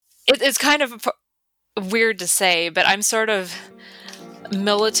it's kind of weird to say, but I'm sort of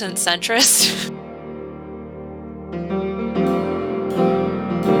militant centrist.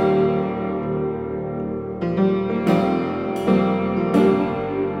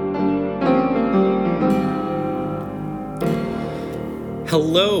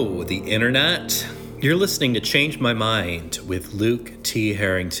 Hello, the internet. You're listening to Change My Mind with Luke T.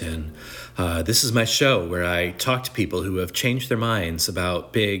 Harrington. This is my show where I talk to people who have changed their minds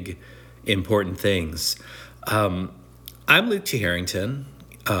about big, important things. I'm Luke T. Harrington,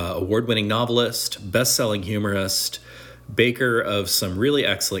 award-winning novelist, best-selling humorist, baker of some really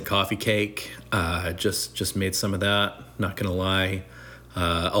excellent coffee cake. Just made some of that, not gonna lie.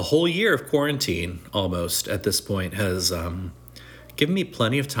 A whole year of quarantine, almost, at this point, has given me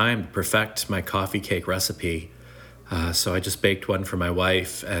plenty of time to perfect my coffee cake recipe. So I just baked one for my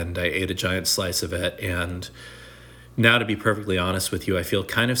wife and I ate a giant slice of it. And now, to be perfectly honest with you, I feel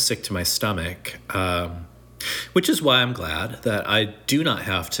kind of sick to my stomach, which is why I'm glad that I do not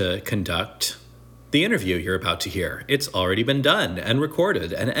have to conduct the interview you're about to hear. It's already been done and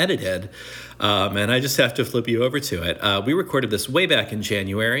recorded and edited, and I just have to flip you over to it. We recorded this way back in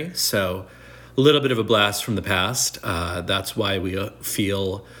January, so a little bit of a blast from the past. That's why we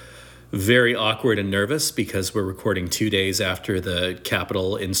feel very awkward and nervous, because we're recording 2 days after the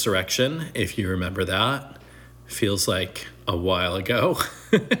Capitol insurrection, if you remember that. Feels like a while ago.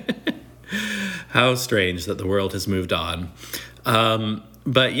 How strange that the world has moved on.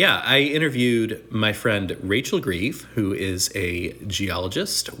 But yeah, I interviewed my friend Rachel Grieve, who is a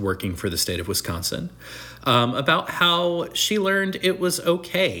geologist working for the state of Wisconsin, about how she learned it was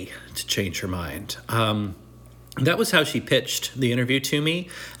okay to change her mind. That was how she pitched the interview to me,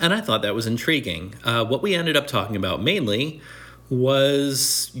 and I thought that was intriguing. What we ended up talking about mainly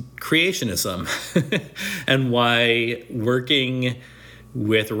was creationism and why working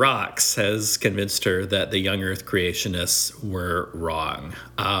with rocks has convinced her that the young Earth creationists were wrong.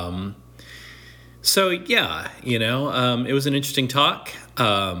 So yeah, it was an interesting talk.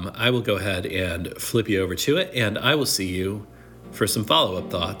 I will go ahead and flip you over to it, and I will see you for some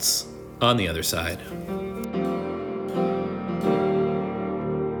follow-up thoughts on the other side.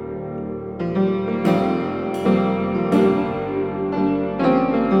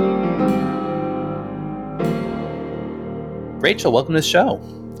 Rachel, welcome to the show.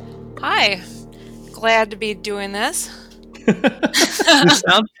 Hi, glad to be doing this.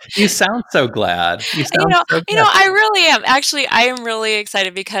 You sound so glad. I really am. Actually, I am really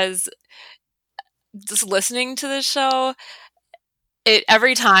excited because just listening to this show,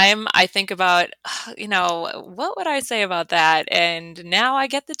 every time I think about, what would I say about that? And now I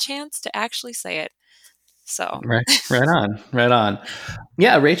get the chance to actually say it. So right on.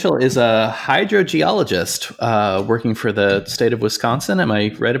 Yeah, Rachel is a hydrogeologist working for the state of Wisconsin. Am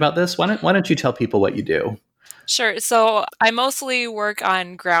I right about this? Why don't you tell people what you do? Sure. So I mostly work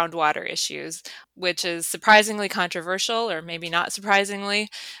on groundwater issues, which is surprisingly controversial, or maybe not surprisingly,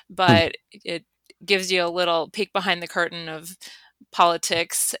 but it gives you a little peek behind the curtain of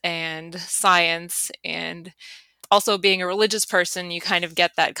politics and science. And also, being a religious person, you kind of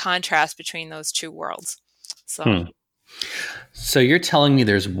get that contrast between those two worlds. So you're telling me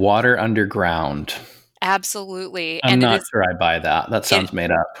there's water underground? Absolutely. I'm not sure I buy that. That sounds made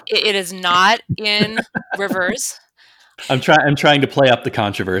up. It is not in rivers. I'm trying to play up the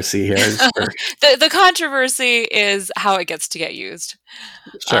controversy here. The controversy is how it gets to get used.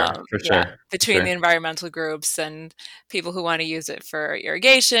 Sure, for sure. Yeah, between the environmental groups and people who want to use it for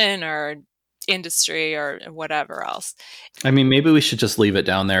irrigation or industry or whatever else. I mean, maybe we should just leave it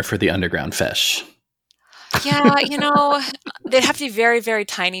down there for the underground fish. Yeah, they'd have to be very, very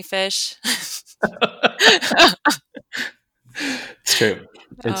tiny fish. It's true.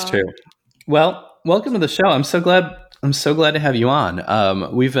 It's true. Well, welcome to the show. I'm so glad to have you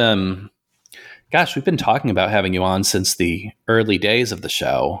on. We've been talking about having you on since the early days of the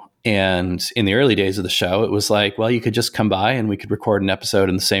show. And in the early days of the show, it was like, well, you could just come by and we could record an episode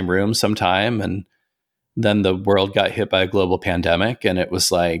in the same room sometime. And then the world got hit by a global pandemic, and it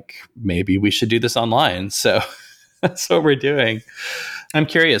was like, maybe we should do this online. So that's what we're doing. I'm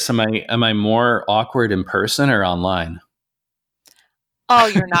curious, am I more awkward in person or online? Oh,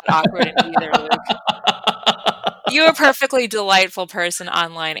 you're not awkward in either, Luke. You're a perfectly delightful person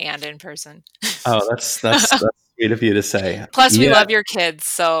online and in person. Oh, that's sweet of you to say. Plus, we love your kids,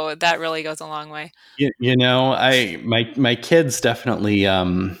 so that really goes a long way. My kids definitely,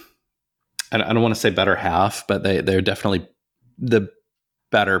 I don't want to say better half, but they're definitely the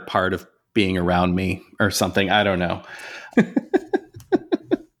better part of being around me or something. I don't know.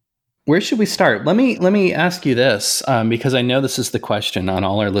 Where should we start? Let me ask you this, because I know this is the question on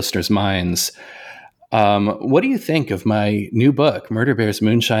all our listeners' minds. What do you think of my new book, Murder Bears,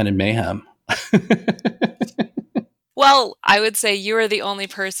 Moonshine, and Mayhem? Well, I would say you are the only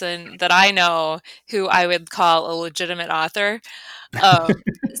person that I know who I would call a legitimate author. Um,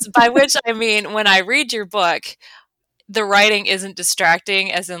 by which I mean, when I read your book, the writing isn't distracting,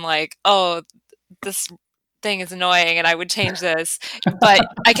 as in like, oh, this thing is annoying and I would change this, but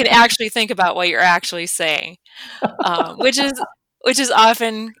I can actually think about what you're actually saying, which is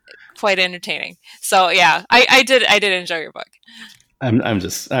often quite entertaining. So yeah, I did enjoy your book. I'm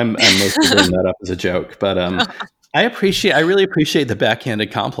mostly bringing that up as a joke, but I really appreciate the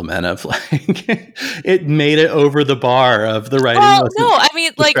backhanded compliment of like it made it over the bar of the writing Well, no, wasn't I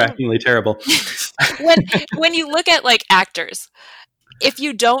mean like distractingly terrible. when when you look at like actors, if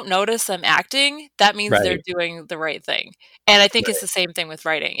you don't notice them acting, that means they're Right, doing the right thing. And I think it's right, the same thing with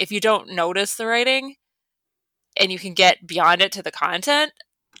writing. If you don't notice the writing and you can get beyond it to the content,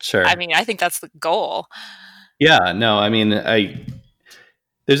 I sure. mean, I think that's the goal. Yeah, no, I mean, I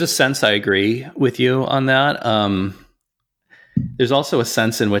there's a sense I agree with you on that. There's also a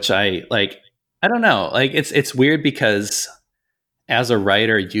sense in which I like I don't know, like it's weird because as a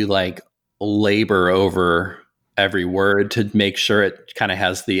writer you like labor over every word to make sure it kind of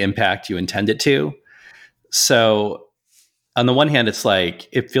has the impact you intend it to. So on the one hand it's like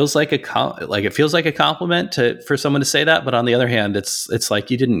it feels like it feels like a compliment to for someone to say that, but on the other hand it's like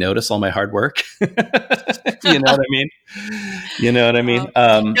you didn't notice all my hard work. You know what I mean? You know what I mean?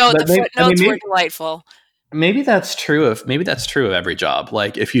 Um, no, But the maybe, I mean, footnotes were delightful. maybe that's true of every job.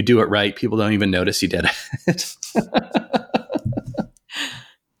 Like if you do it right, people don't even notice you did it.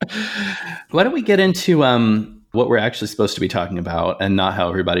 Why don't we get into what we're actually supposed to be talking about, and not how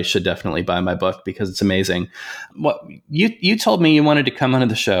everybody should definitely buy my book because it's amazing. What you told me you wanted to come onto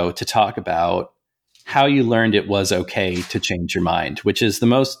the show to talk about how you learned it was okay to change your mind, which is the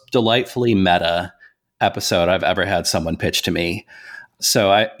most delightfully meta episode I've ever had someone pitch to me.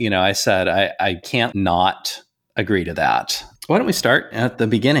 So I said I can't not agree to that. Why don't we start at the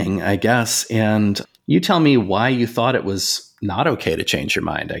beginning, I guess, and you tell me why you thought it was not okay to change your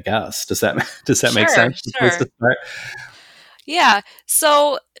mind, I guess. Does that make Sure, sense? The place sure. to start? Yeah.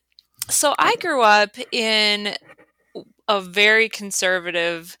 So I grew up in a very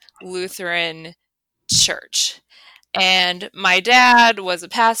conservative Lutheran church. And my dad was a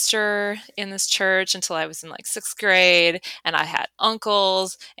pastor in this church until I was in like sixth grade. And I had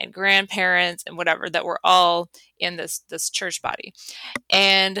uncles and grandparents and whatever that were all in this church body.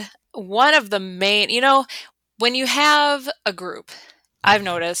 And one of the main, when you have a group, I've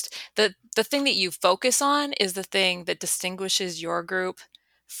noticed that the thing that you focus on is the thing that distinguishes your group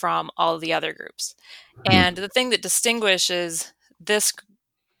from all the other groups. And Mhm. the thing that distinguishes this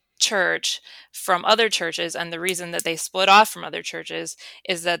church from other churches, and the reason that they split off from other churches,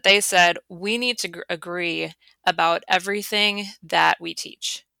 is that they said, we need to agree about everything that we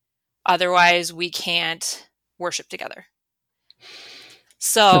teach. Otherwise, we can't worship together.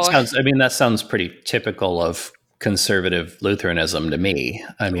 So, That sounds pretty typical of conservative Lutheranism to me.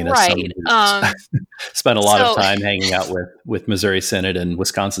 I mean, as right. someone who's spent a lot of So time hanging out with Missouri Synod and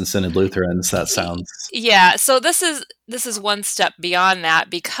Wisconsin Synod Lutherans, that sounds yeah, so this is one step beyond that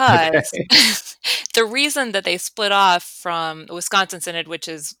because okay. the reason that they split off from the Wisconsin Synod, which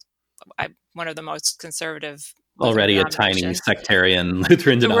is one of the most conservative Lutheran Already a tiny denominations. sectarian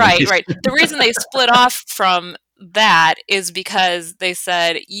Lutheran Right, denomination. right. The reason they split off from that is because they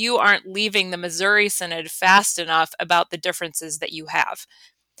said you aren't leaving the Missouri Synod fast enough about the differences that you have.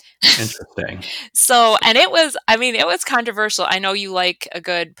 Interesting. So, and it was controversial. I know you like a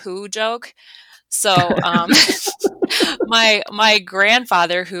good poo joke. So, my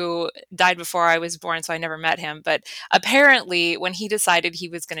grandfather, who died before I was born, so I never met him, but apparently when he decided he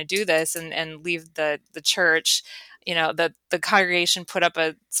was going to do this and leave the church, the congregation put up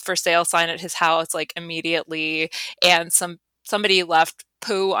a for sale sign at his house like immediately, and somebody left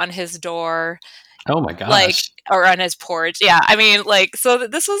poo on his door, Oh my like, gosh. or on his porch. Yeah, I mean, like, so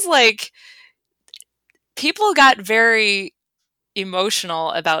this was like people got very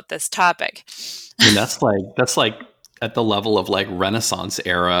emotional about this topic. I mean, that's like at the level of like Renaissance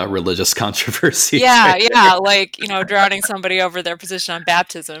era religious controversies, Yeah, right yeah, like, drowning somebody over their position on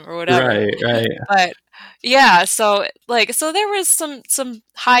baptism or there. whatever. Right, right. But yeah, so there was some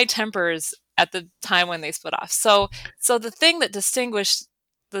high tempers at the time when they split off. So the thing that distinguished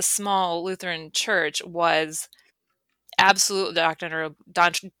the small Lutheran church was absolute doctrinal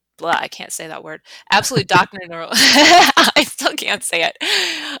don blah, I can't say that word. Absolute doctrinal I still can't say it.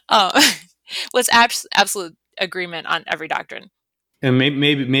 Um, was absolute agreement on every doctrine. and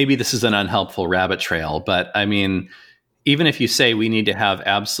maybe this is an unhelpful rabbit trail, but I mean, even if you say we need to have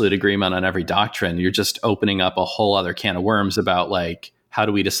absolute agreement on every doctrine, you're just opening up a whole other can of worms about like how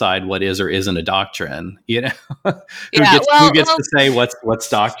do we decide what is or isn't a doctrine? You know, Yeah, who well, gets to say what's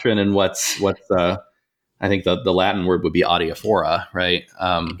doctrine and what's I think the Latin word would be adiaphora, right?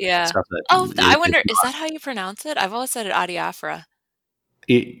 yeah. Stuff that Oh, I is wonder, is not, that how you pronounce it? I've always said it adiaphora.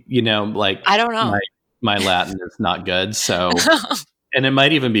 like I don't know. my Latin is not good, so and it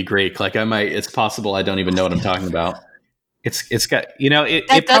might even be Greek. Like I might, it's possible I don't even know what I'm talking about. It's got it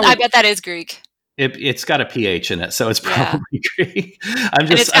I probably bet that is Greek. it's got a ph in it, so it's Yeah. probably Greek.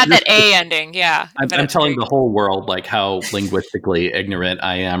 And it's got that A ending. Yeah, I bet I'm it's telling Greek. the whole world like how linguistically ignorant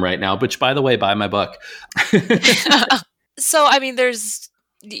I am right now. Which, by the way, buy my book. So, I mean,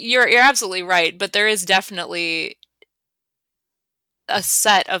 you're absolutely right, but there is definitely a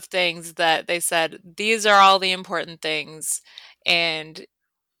set of things that they said, these are all the important things, and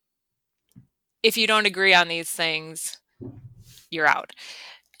if you don't agree on these things, you're out.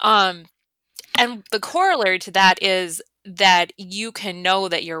 Um, and the corollary to that is that you can know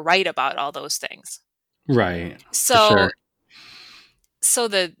that you're right about all those things. Right, for So sure.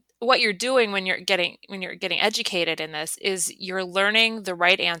 the what you're doing when you're getting educated in this is you're learning the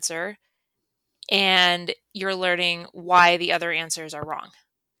right answer and you're learning why the other answers are wrong.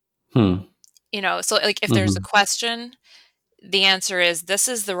 Hmm. So like if there's a Hmm. question, the answer is this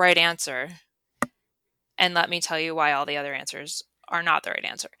is the right answer, and let me tell you why all the other answers are not the right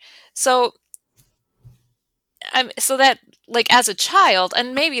answer. So so that, like, as a child,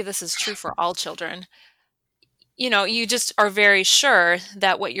 and maybe this is true for all children, you just are very sure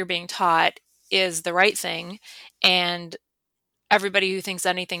that what you're being taught is the right thing, and everybody who thinks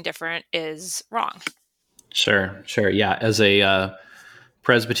anything different is wrong. Sure, sure. Yeah, as a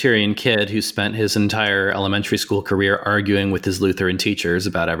Presbyterian kid who spent his entire elementary school career arguing with his Lutheran teachers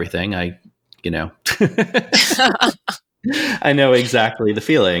about everything, you know, I know exactly the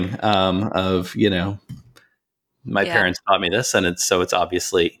feeling of my Yeah, parents taught me this, and it's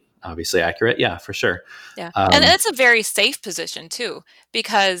obviously accurate. Yeah, for sure. yeah. And Um, it's a very safe position too,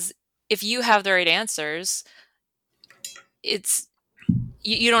 because if you have the right answers, it's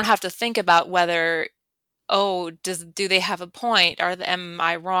you don't have to think about whether, oh, do they have a point? Am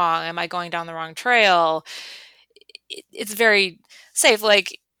I wrong? Am I going down the wrong trail? It's very safe.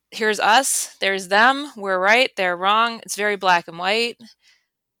 Like, here's us, there's them, we're right, they're wrong. It's very black and white.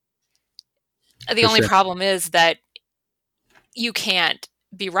 The for only sure. problem is that you can't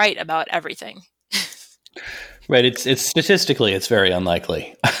be right about everything. Right. It's statistically it's very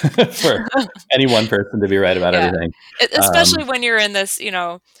unlikely for any one person to be right about Yeah. everything. Especially Um, when you're in this,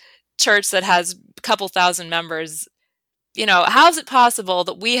 church that has a couple thousand members. How is it possible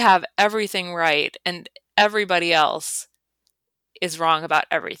that we have everything right and everybody else is wrong about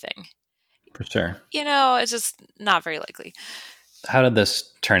everything? for sure. It's just not very likely. How did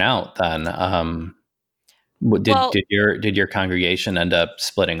this turn out then? Well, Did your congregation end up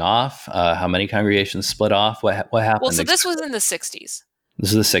splitting off? How many congregations split off? What happened so this was exactly? in the 60s.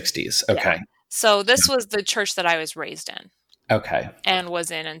 This is the '60s. Yeah. Okay. So this was the church that I was raised in Okay. and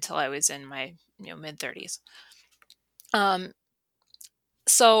was in until I was in my, mid 30s. Um,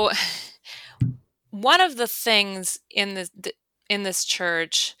 so one of the things in this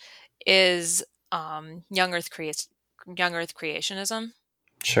church is young earth creationism,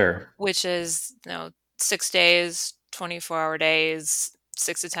 Sure. which is, 6 days, 24-hour days,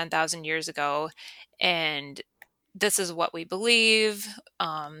 6 to 10,000 years ago, and this is what we believe.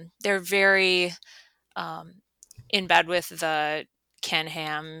 They're very um, in bed with the Ken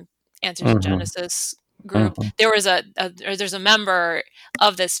Ham Answers in Hmm. Genesis group. Hmm. There's a member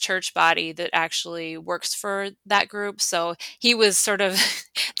of this church body that actually works for that group, so he was sort of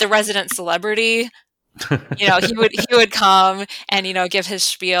the resident celebrity. He would come and give his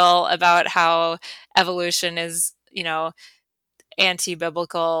spiel about how evolution is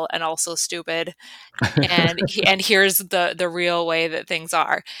anti-biblical and also stupid, and here's the real way that things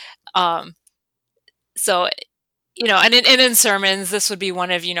are. Um, so and in sermons, this would be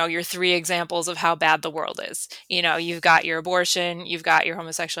one of your three examples of how bad the world is. You've got your abortion, you've got your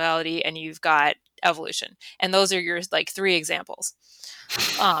homosexuality, and you've got evolution, and those are your like three examples.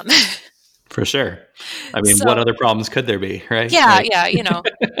 Um, For sure. I mean, what so other problems could there be, right? yeah, Like, yeah,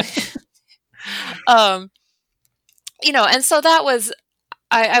 um, and so that was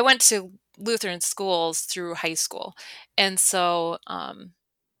I went to Lutheran schools through high school, and so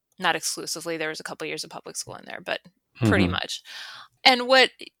not exclusively. There was a couple years of public school in there, but pretty mhm. much. And what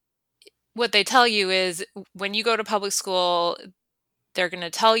they tell you is when you go to public school, they're going to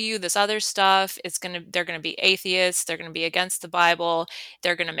tell you this other stuff. They're going to be atheists. They're going to be against the Bible.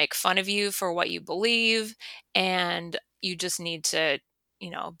 They're going to make fun of you for what you believe. And you just need to,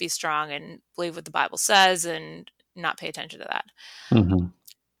 be strong and believe what the Bible says and not pay attention to that. Mm-hmm.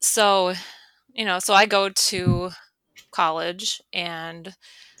 So, so I go to college and,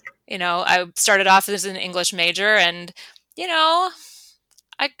 I started off as an English major and, you know,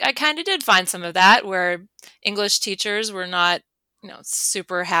 I kind of did find some of that where English teachers were not,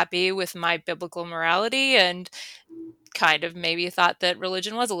 super happy with my biblical morality and kind of maybe thought that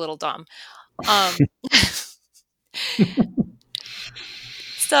religion was a little dumb. Um,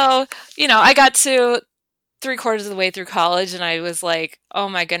 so, I got to three-quarters of the way through college and I was like, oh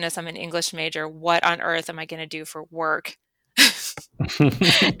my goodness, I'm an English major. What on earth am I going to do for work?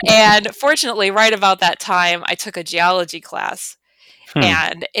 And fortunately, right about that time, I took a geology class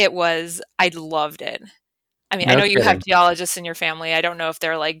and I loved it. I mean, I No know you have kidding. geologists in your family. I don't know if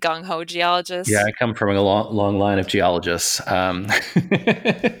they're like gung-ho Yeah, geologists. I come from a long line of geologists.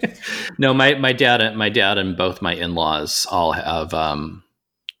 No, my dad and both my in-laws all have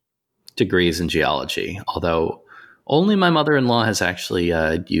degrees in geology. Although only my mother-in-law has actually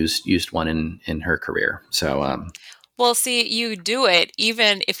used one in her career. So Well, see, you do it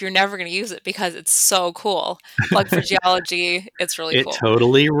even if you're never going to use it because it's so cool. Plug for geology, it's really it cool.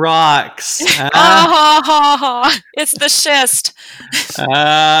 totally rocks. Oh, it's the schist.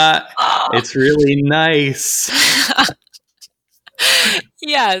 Uh, Oh. it's really nice.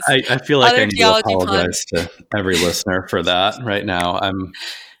 Yes. I feel like I Other need to geology apologize puns. to every listener for that right now.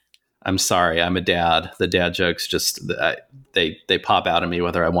 I'm sorry. I'm a dad. The dad jokes they pop out of me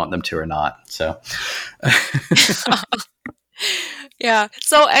whether I want them to or not. So Yeah.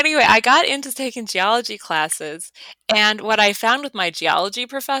 So anyway, I got into taking geology classes, and what I found with my geology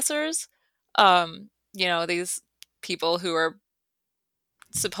professors, these people who are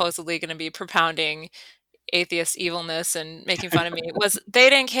supposedly going to be propounding atheist evilness and making fun of me was they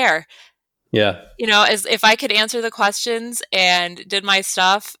didn't care. yeah. As if I could answer the questions and did my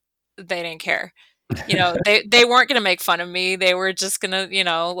stuff, they didn't care. They weren't going to make fun of me. They were just going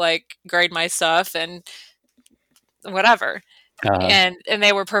to, like grade my stuff and whatever. Uh, And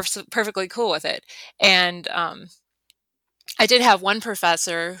they were perfectly cool with it. And I did have one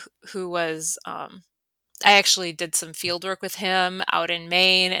professor who was I actually did some field work with him out in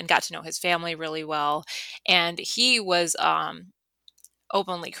Maine and got to know his family really well. And he was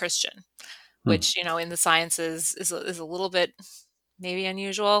openly Christian, which in the sciences is a little bit maybe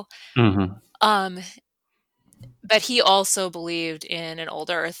unusual. mm-hmm. Um, but he also believed in an old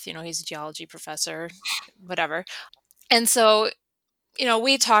Earth. He's a geology professor, whatever. And so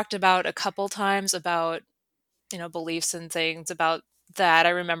we talked about a couple times about beliefs and things about that. I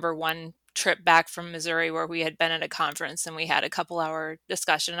remember one trip back from Missouri where we had been at a conference and we had a couple-hour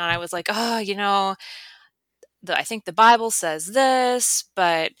discussion, and I was like, oh, I think the Bible says this,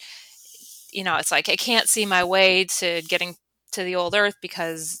 but it's like I can't see my way to getting to the old Earth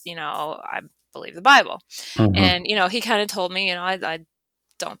because I believe the Bible. Mm-hmm. And he kind of told me, I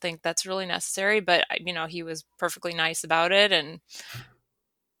don't think that's really necessary, but he was perfectly nice about it, and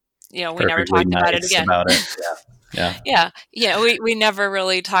we never Perfectly talked about it nice again. about it. Yeah. Yeah, we never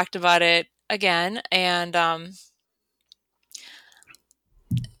really talked about it again, and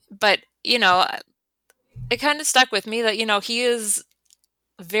but it kind of stuck with me that he is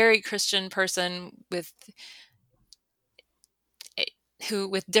a very Christian person with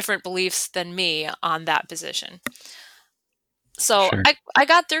different beliefs than me on that position. So Sure. I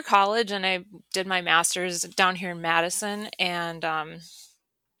got through college and I did my master's down here in Madison and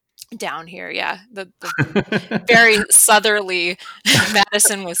down here, yeah, the very southerly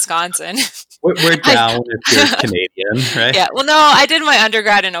Madison, Wisconsin. We're I, down if you're Canadian, right? yeah, well, no, I did my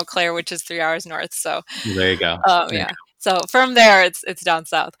undergrad in Eau Claire, which is 3 hours north. So, There you go. There you yeah. So from there, it's down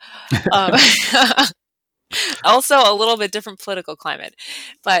south. Um, also, a little bit different political climate,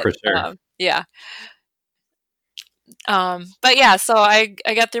 go. but For sure. yeah. But yeah, so I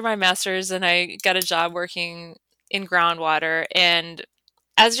got through my master's and I got a job working in groundwater. And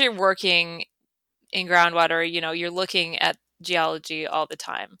as you're working in groundwater, you're looking at geology all the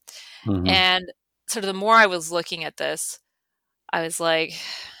time. Mm-hmm. And sort of the more I was looking at this, I was like,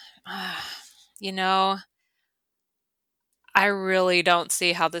 "Ah, you know, I really don't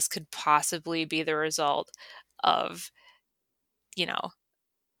see how this could possibly be the result of, you know,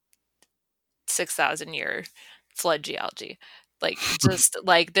 6,000 year flood geology. Like, just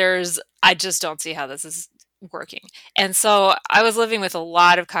like I just don't see how this is working. And so I was living with a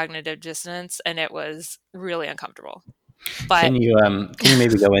lot of cognitive dissonance and it was really uncomfortable. But Can you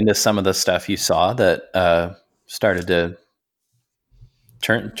maybe go into some of the stuff you saw that started to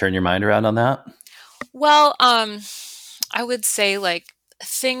Turn your mind around on that. Well, I would say like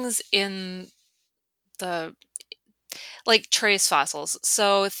things in the like trace fossils.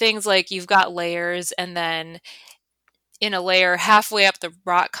 So things like you've got layers, and then in a layer halfway up the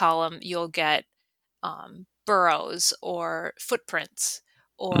rock column, you'll get burrows or footprints,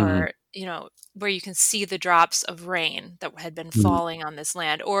 Hmm. or where you can see the drops of rain that had been falling on this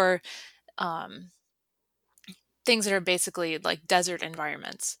land, or um, things that are basically like desert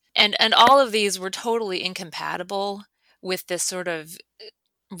environments. And all of these were totally incompatible with this sort of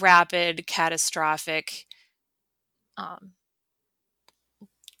rapid, catastrophic um,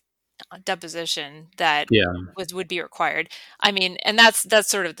 deposition that Yeah. would be required. I mean, and that's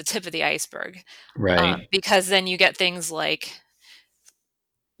sort of the tip of the iceberg, Right. because then you get things like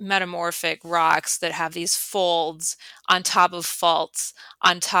metamorphic rocks that have these folds on top of faults,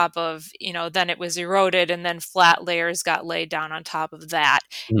 on top of, then it was eroded, and then flat layers got laid down on top of that.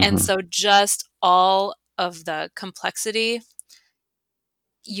 And Hmm. so just all of the complexity,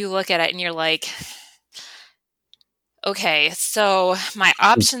 you look at it and you're like, okay, so my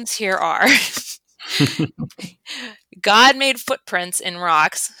options here are God made footprints in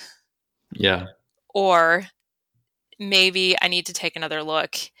rocks, Yeah. or maybe I need to take another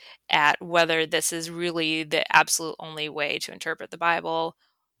look at whether this is really the absolute only way to interpret the Bible,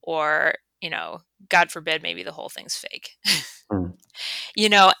 or, God forbid, maybe the whole thing's fake. Mm.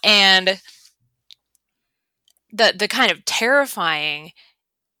 And the kind of terrifying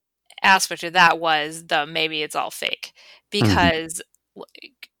aspect of that was the maybe it's all fake, Mhm. because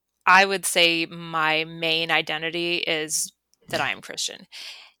like, I would say my main identity is that I am Christian.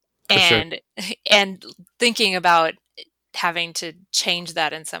 For sure. And and thinking about having to change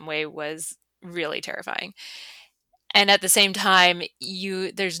that in some way was really terrifying. And at the same time,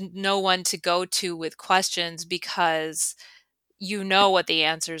 there's no one to go to with questions, because you know what the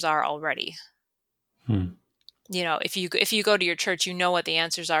answers are already. Hmm. If you go to your church, you know what the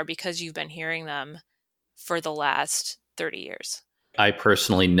answers are because you've been hearing them for the last 30 years. I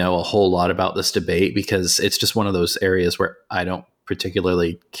personally know a whole lot about this debate because it's just one of those areas where I don't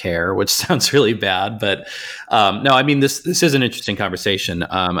particularly care, which sounds really bad. But no, I mean this is an interesting conversation.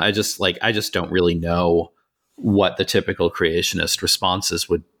 I just don't really know what the typical creationist responses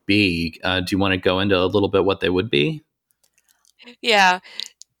would be. Do you want to go into a little bit what they would be? Yeah.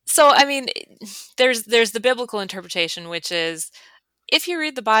 So I mean, there's the biblical interpretation, which is, if you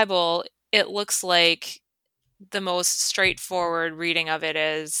read the Bible, it looks like the most straightforward reading of it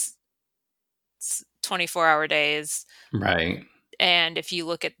is 24-hour days. Right. And if you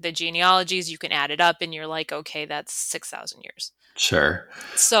look at the genealogies, you can add it up and you're like, okay, that's 6,000 years. Sure.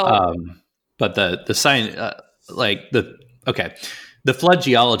 So, Um, but the sign, like the okay, the flood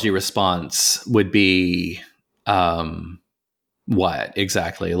geology response would be um, what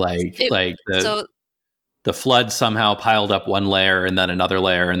exactly? it, Like so the flood somehow piled up one layer and then another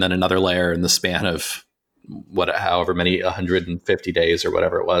layer and then another layer in the span of however many 150 days or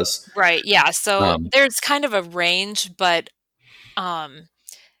whatever it was. right, yeah. So Um, there's kind of a range, but um,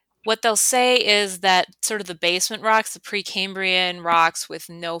 what they'll say is that sort of the basement rocks, the Precambrian rocks with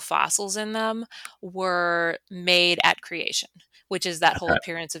no fossils in them, were made at creation, which is that whole okay,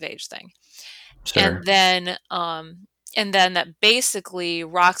 appearance of age thing. sure. And then that basically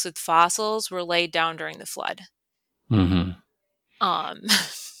rocks with fossils were laid down during the flood. Hmm. Um,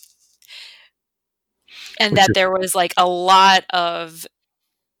 and Which that is there was like a lot of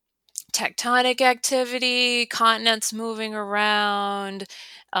tectonic activity, continents moving around.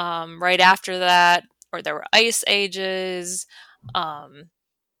 Right after that, or there were ice ages. Um,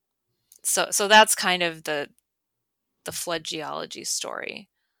 so that's kind of the flood geology story.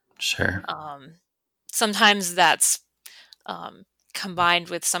 sure. Um, Sometimes that's um, combined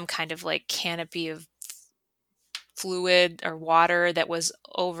with some kind of like canopy of fluid or water that was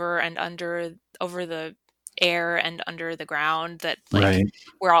over the air and under the ground, that like Right.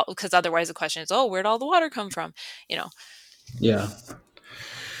 we're all, because otherwise the question is, oh, where'd all the water come from, you know Yeah.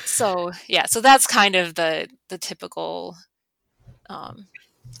 so yeah, so that's kind of the typical um,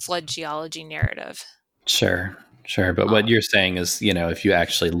 flood geology narrative. Sure. Sure. But what um, you're saying is, if you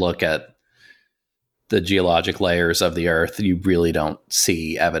actually look at the geologic layers of the earth, you really don't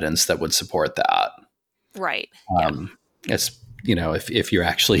see evidence that would support that. right, yeah, It's if you're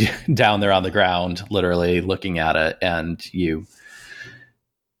actually down there on the ground, literally looking at it, and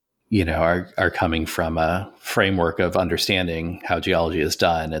are coming from a framework of understanding how geology is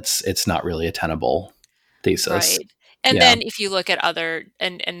done, it's not really a tenable thesis. right. And Yeah. then if you look at other,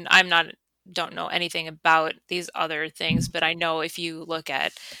 and I'm not, don't know anything about these other things, but I know if you look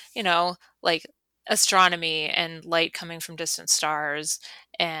at, like astronomy and light coming from distant stars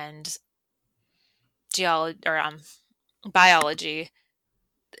and geology or biology,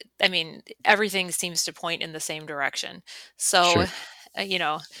 I mean, everything seems to point in the same direction. So, Sure. you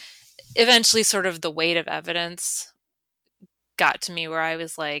know, eventually sort of the weight of evidence got to me where I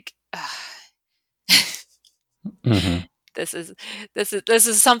was like, Hmm. this is this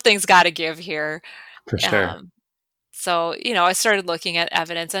is something's got to give here. For sure. Um, so, I started looking at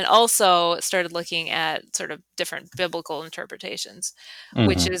evidence and also started looking at sort of different biblical interpretations,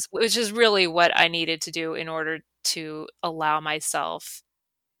 which Hmm. is really what I needed to do in order to allow myself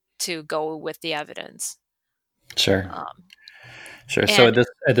to go with the evidence. Sure. Um, Sure. So and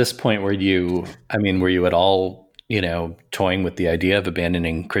at this point, were you at all, toying with the idea of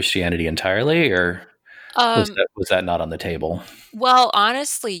abandoning Christianity entirely, or um, was that not on the table? well,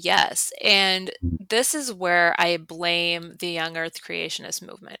 honestly, yes. And this is where I blame the young Earth creationist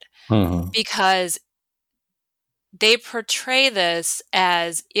movement Hmm. because they portray this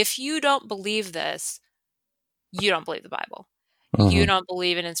as if you don't believe this, you don't believe the Bible. You Hmm. don't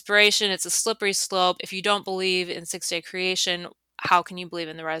believe in inspiration. It's a slippery slope. If you don't believe in 6-day creation, how can you believe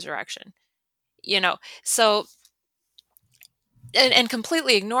in the resurrection? So, and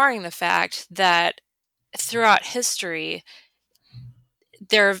completely ignoring the fact that throughout history,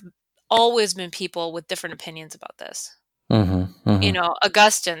 there have always been people with different opinions about this. Hmm. Hmm.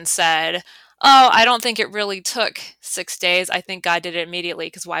 Augustine said, "Oh, I don't think it really took 6 days. I think God did it immediately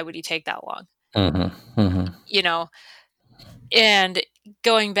because why would he take that long?" Hmm. Hmm. You know, and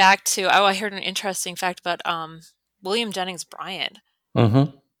going back to, I heard an interesting fact about William Jennings Bryan Hmm.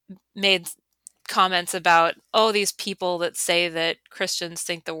 made comments about, oh, these people that say that Christians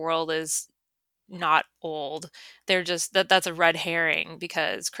think the world is not old. They're just that's a red herring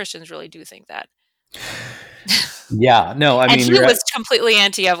because Christians really do think that. Yeah. No. I And mean, he was completely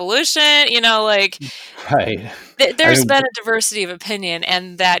anti-evolution, like right. I there's mean, been a diversity of opinion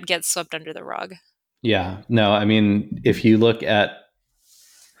and that gets swept under the rug. yeah. No. I mean, if you look at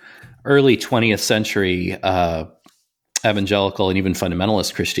early 20th century evangelical and even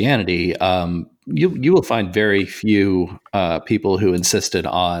fundamentalist Christianity, you will find very few people who insisted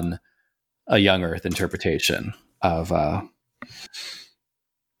on a young Earth interpretation of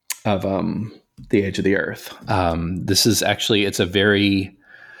of the age of the Earth. This is actually it's a very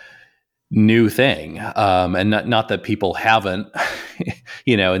new thing, and not that people haven't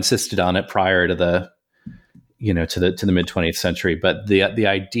insisted on it prior to the to the mid 20th century, but the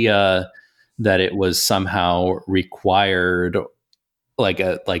idea that it was somehow required, like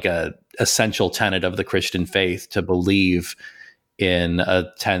a essential tenet of the Christian faith, to believe in a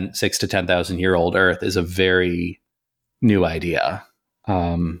 6 to 10,000 year old Earth is a very new idea.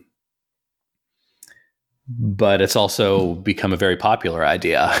 Um, but it's also become a very popular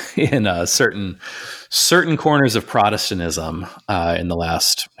idea in certain corners of Protestantism in the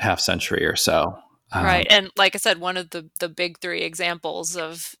last half century or so. Right. And like I said, one of the big three examples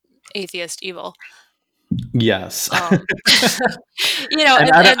of atheist evil. Yes. Um, And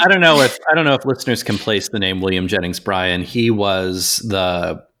and I don't know if listeners can place the name William Jennings Bryan. He was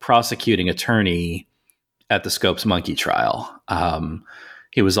the prosecuting attorney at the Scopes Monkey trial.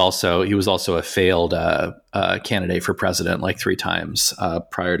 He was also a failed candidate for president like three times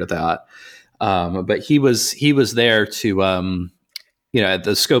prior to that. But he was there to at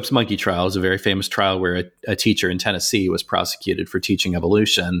the Scopes Monkey trial is a very famous trial where a teacher in Tennessee was prosecuted for teaching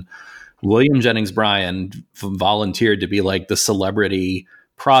evolution. William Jennings Bryan volunteered to be like the celebrity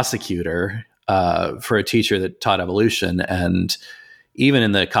prosecutor for a teacher that taught evolution. And even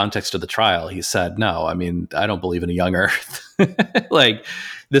in the context of the trial, he said, "No, I mean, I don't believe in a young Earth." Like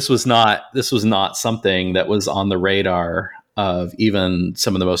this was not something that was on the radar of even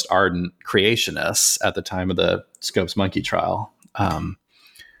some of the most ardent creationists at the time of the Scopes Monkey trial,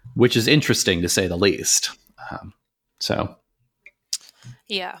 which is interesting to say the least. Um, so.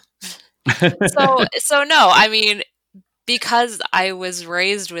 yeah. So no, I mean, because I was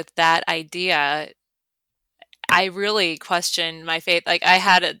raised with that idea, I really questioned my faith. Like I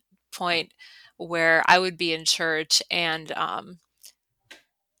had a point where I would be in church and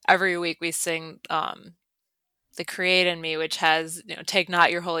every week we sing the create in me, which has, take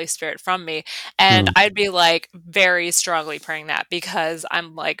not your Holy Spirit from me. And Mm. I'd be like very strongly praying that because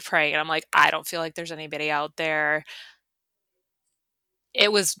I'm like praying and I'm like, I don't feel like there's anybody out there. It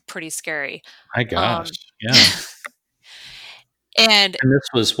was pretty scary. My gosh, Um, yeah. and And this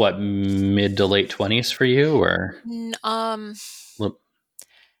was what, mid to late 20s for you, or n- um, look,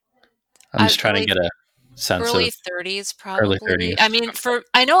 I'm just trying to early get a sense of early 30s early probably. 30s. I mean, for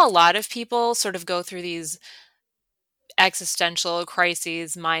I know a lot of people sort of go through these existential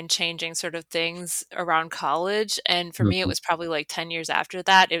crises, mind-changing sort of things around college, and for me, it Mhm. was probably, like, 10 years after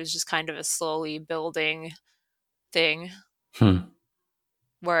that. It was just kind of a slowly building thing, Hmm.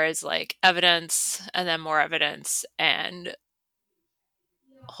 whereas, like, evidence and then more evidence and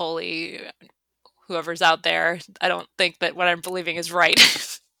holy whoever's out there, I don't think that what I'm believing is right.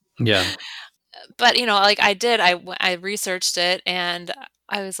 Yeah. But, like, I researched it, and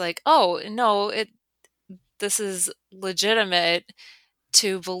I was like, "Oh, no, this is legitimate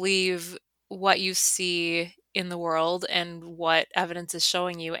to believe what you see in the world and what evidence is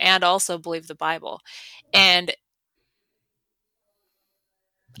showing you, and also believe the Bible." And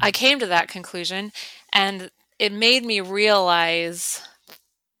I came to that conclusion, and it made me realize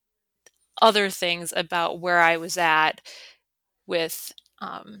other things about where I was at with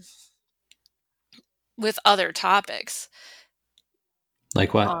um, with other topics.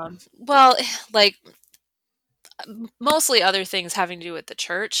 Like what? Well, like mostly other things having to do with the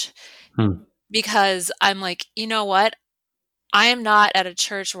church, Hmm. because I'm like, you know what? I am not at a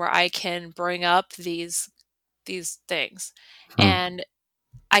church where I can bring up these things. Hmm. And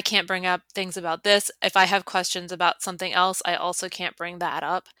I can't bring up things about this. If I have questions about something else, I also can't bring that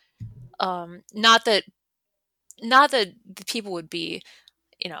up. Not that the people would be,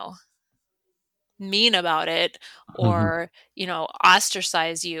 you know, mean about it Hmm. or,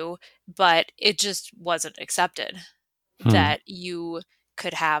 ostracize you, but it just wasn't accepted Hmm. that you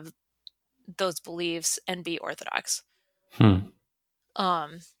could have those beliefs and be orthodox. Hmm.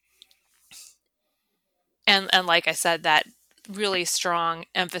 Um, and like I said, that really strong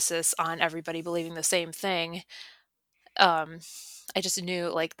emphasis on everybody believing the same thing. Um, I just knew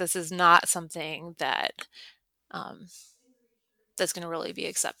like this is not something that um, that's going to really be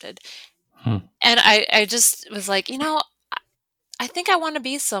accepted. Hmm. And I just was like, I think I want to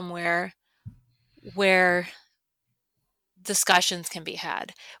be somewhere where discussions can be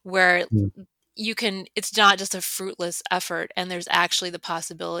had, where Hmm. it's not just a fruitless effort, and there's actually the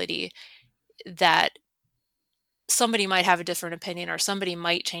possibility that somebody might have a different opinion or somebody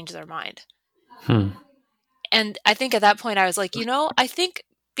might change their mind. Hmm. And I think at that point I was like, I think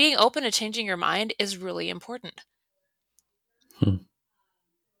being open to changing your mind is really important. Hmm.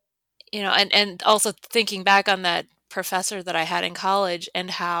 And also thinking back on that professor that I had in college and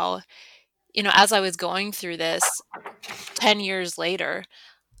how, as I was going through this 10 years later,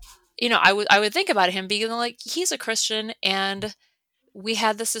 I would think about him being like, he's a Christian and we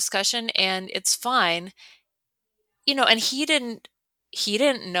had this discussion and it's fine. And he didn't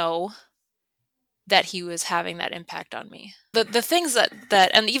know that he was having that impact on me. The things that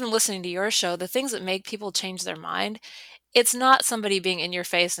and even listening to your show, the things that make people change their mind, it's not somebody being in your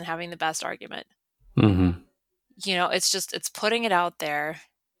face and having the best argument. Hmm. It's putting it out there,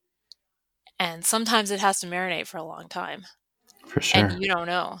 and sometimes it has to marinate for a long time, For and sure. you don't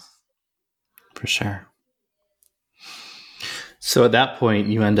know. For sure. So at that point,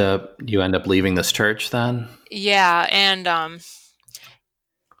 you end up leaving this church then. Yeah, and I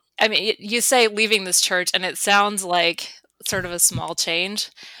mean, you say leaving this church, and it sounds like sort of a small change,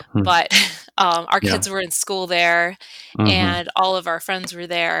 Hmm. but our Yeah. kids were in school there, Hmm. and all of our friends were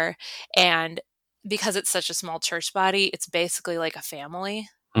there, and because it's such a small church body, it's basically like a family.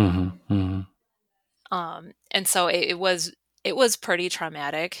 Hmm. Hmm. And so it was pretty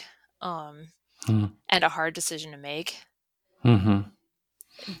traumatic, Hmm. and a hard decision to make. Hmm.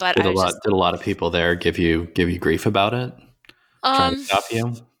 But Did I a was lot just, did a lot of people there give you grief about it? Trying to um, stop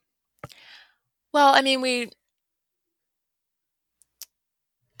you? well, I mean,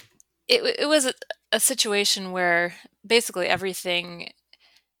 it was a situation where basically everything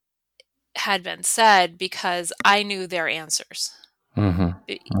had been said because I knew their answers. Hmm.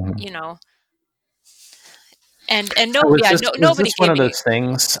 Y- Hmm. You know, and So no, yeah, no, was nobody this one gave of me. those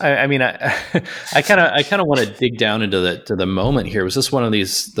things? I mean, I kind of want to dig down into the moment here. Was this one of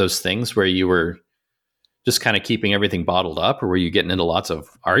those things where you were just kind of keeping everything bottled up, or were you getting into lots of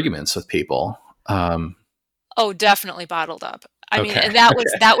arguments with people? Um, Oh, definitely bottled up. I mean, okay. and that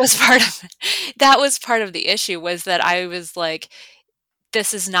was part of that was part of the issue, was that I was like,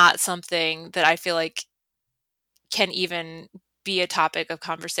 this is not something that I feel like can even be a topic of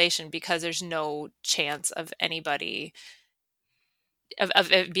conversation, because there's no chance of anybody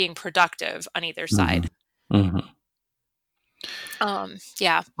of it being productive on either Hmm. side. Hmm.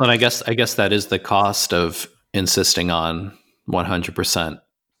 Yeah. But I guess that is the cost of insisting on 100%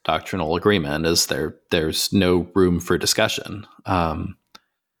 doctrinal agreement. Is there's no room for discussion.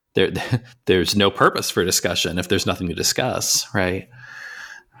 There there's no purpose for discussion if there's nothing to discuss, right?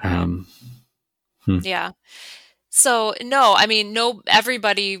 Um, hmm. Yeah. So, no, I mean, no,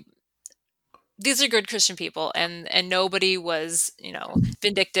 everybody these are good Christian people, and nobody was,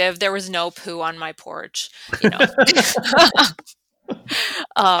 vindictive. There was no poo on my porch, you know.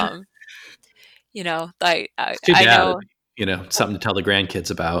 um, It's too I bad. know. Something to tell the grandkids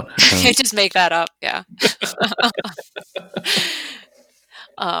about. I just make that up, yeah.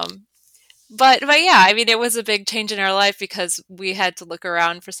 um, but yeah, I mean, it was a big change in our life because we had to look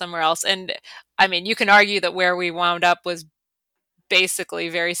around for somewhere else. And I mean, you can argue that where we wound up was basically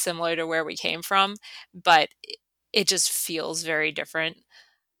very similar to where we came from, but it just feels very different.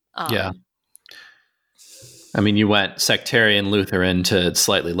 Yeah. Um, I mean, you went sectarian Lutheran to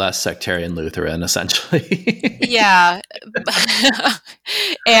slightly less sectarian Lutheran, essentially. yeah,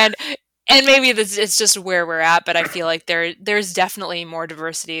 and and maybe this it's just where we're at, but I feel like there's definitely more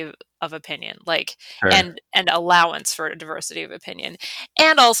diversity of opinion, like, Sure. and allowance for a diversity of opinion,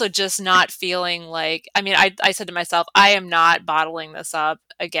 and also just not feeling like, I mean, I said to myself, I am not bottling this up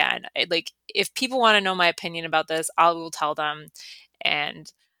again. Like, if people want to know my opinion about this, I will tell them. And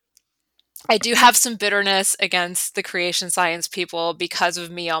I do have some bitterness against the creation science people because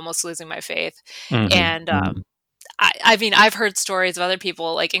of me almost losing my faith. Hmm. And Hmm. I mean, I've heard stories of other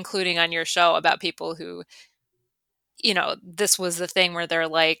people, like including on your show, about people who, this was the thing where they're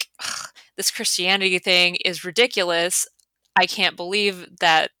like, "Ugh, this Christianity thing is ridiculous. I can't believe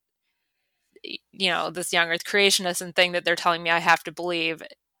that, this young earth creationist and thing that they're telling me I have to believe."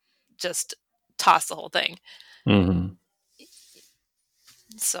 Just toss the whole thing. Hmm.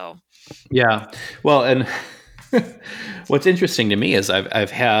 So, Yeah. Well, and what's interesting to me is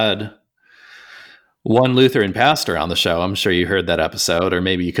I've had one Lutheran pastor on the show. I'm sure you heard that episode, or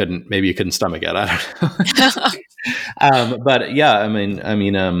maybe you couldn't stomach it. I don't know. But yeah,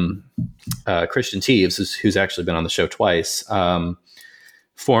 Christian Teves, who's actually been on the show twice,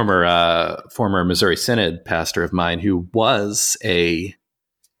 former Missouri Synod pastor of mine, who was a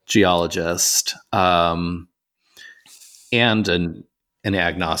geologist, and an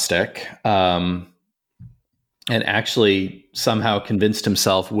agnostic, and actually somehow convinced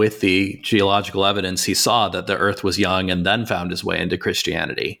himself with the geological evidence he saw that the Earth was young, and then found his way into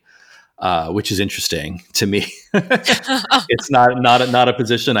Christianity, which is interesting to me. It's not a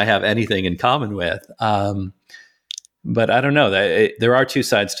position I have anything in common with, but I don't know. There are two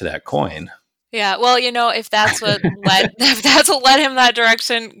sides to that coin. yeah, well, if that's what led if that's what led him that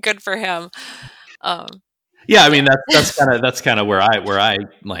direction, good for him. Um, Yeah, I yeah, mean that's kind of where I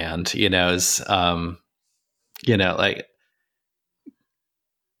land. Is like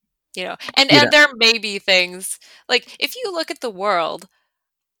and you know. there may be things, like, if you look at the world,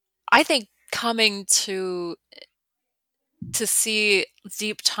 I think coming to see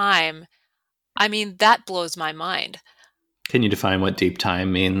deep time, I mean, that blows my mind. Can you define what deep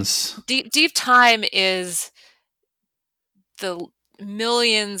time means? Deep time is the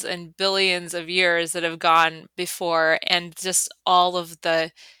millions and billions of years that have gone before, and just all of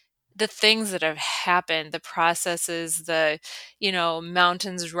the things that have happened, the processes, the,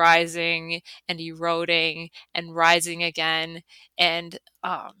 mountains rising and eroding and rising again. And,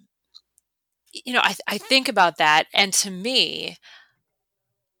 I think about that. And to me,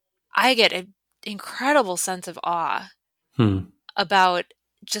 I get an incredible sense of awe Hmm. about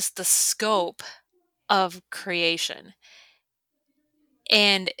just the scope of creation.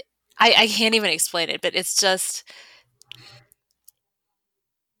 And I can't even explain it, but it's just,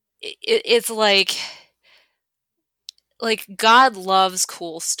 it's like God loves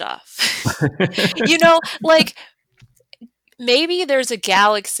cool stuff. Like, maybe there's a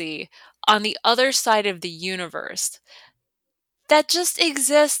galaxy on the other side of the universe that just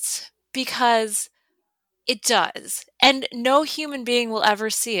exists because it does. And no human being will ever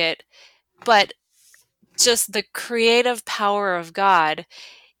see it, but just the creative power of God,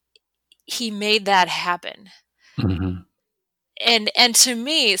 he made that happen. Hmm. And to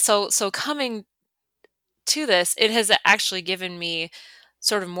me, so coming to this, it has actually given me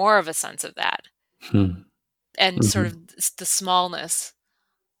sort of more of a sense of that, Hmm. and sort Hmm. of the smallness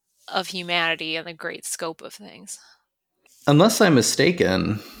of humanity and the great scope of things. Unless I'm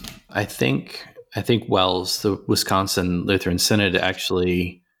mistaken, I think I think Wells, the Wisconsin Lutheran Synod,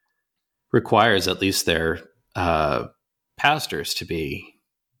 actually requires at least their uh, pastors to be,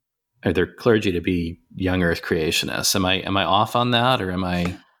 or their clergy to be young Earth creationists. Am I off on that, or am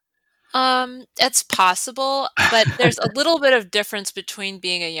I? It's possible, but there's a little bit of difference between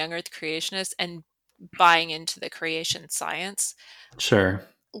being a young earth creationist and buying into the creation science. Sure.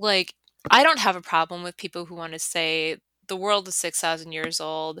 Like, I don't have a problem with people who want to say the world is 6,000 years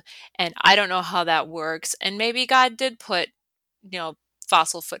old and I don't know how that works. And maybe God did put, you know,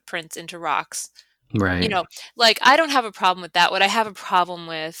 fossil footprints into rocks. You Right. know, like, I don't have a problem with that. What I have a problem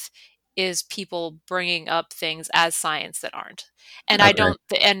with is people bringing up things as science that aren't. And I Okay. don't,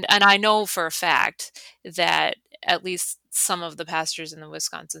 and I know for a fact that at least some of the pastors in the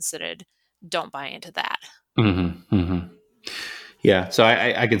Wisconsin Synod don't buy into that. Yeah, so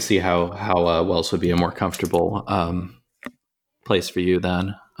I can see how Wells would be a more comfortable place for you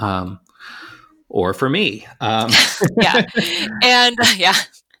then, or for me. Yeah. And yeah.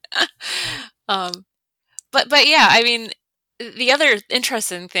 um, but yeah, I mean, the other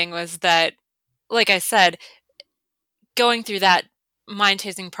interesting thing was that, like I said, going through that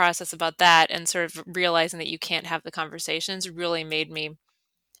mind-tasting process about that and sort of realizing that you can't have the conversations really made me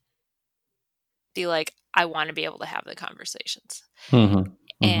be like, I want to be able to have the conversations. Mm-hmm,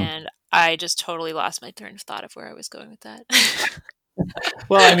 mm-hmm. And I just totally lost my train of thought of where I was going with that.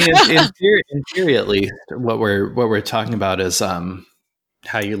 Well, I mean, in theory, at least, what we're talking about is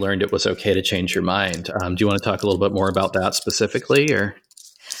how you learned it was okay to change your mind. Do you want to talk a little bit more about that specifically, or?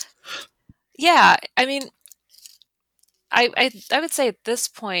 Yeah, I mean, I would say at this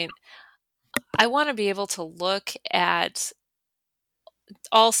point, I want to be able to look at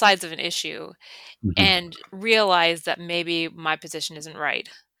all sides of an issue Mhm. and realize that maybe my position isn't right.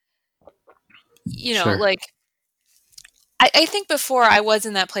 Sure. Like I think before I was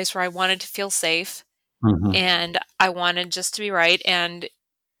in that place where I wanted to feel safe Hmm. and I wanted just to be right. And,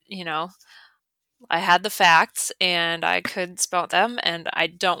 you know, I had the facts and I could spout them. And I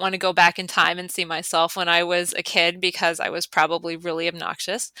don't want to go back in time and see myself when I was a kid because I was probably really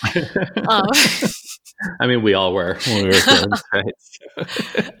obnoxious. Um, I mean, we all were when we were kids, right?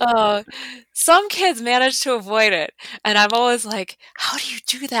 uh, some kids manage to avoid it. And I'm always like, how do you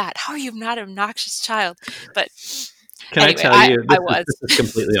do that? How are you not an obnoxious child? But Can I anyway, tell I, you, I this was. is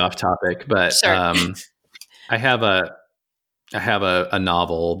completely off topic, but Sure. I have a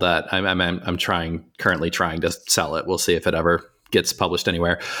novel that I'm currently trying to sell it. We'll see if it ever gets published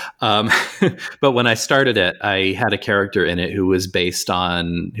anywhere. Um, but when I started it, I had a character in it who was based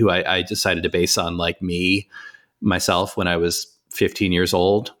on who I decided to base on like myself when I was 15 years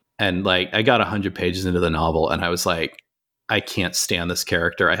old. And like I got 100 pages into the novel and I was like, I can't stand this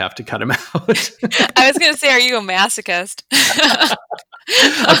character. I have to cut him out. I was going to say, are you a masochist?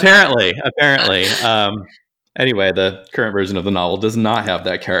 Apparently. Anyway, the current version of the novel does not have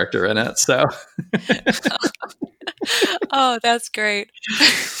that character in it. So, Oh, that's great.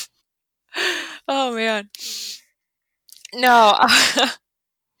 Oh man. No.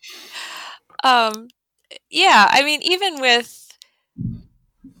 um yeah, I mean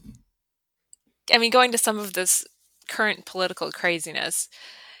going to some of this current political craziness.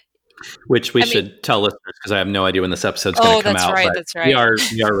 which we I mean, should tell listeners because I have no idea when this episode's going oh, to come that's out, right, but that's we right. are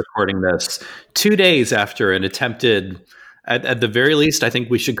we are recording this 2 days after an attempted, at the very least, I think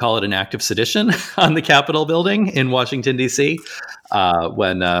we should call it an act of sedition on the Capitol building in Washington D.C.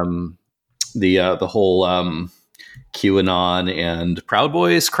 When the whole QAnon and Proud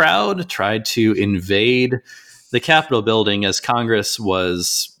Boys crowd tried to invade the Capitol building as Congress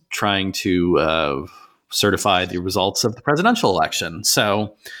was trying to certify the results of the presidential election.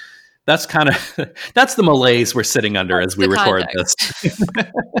 So that's kind of that's the malaise we're sitting under That's as we the record this.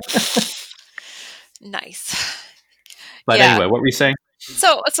 context. Nice. But Yeah. anyway, what were you saying?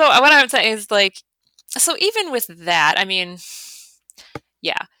 So what I'm saying is like, so even with that, I mean,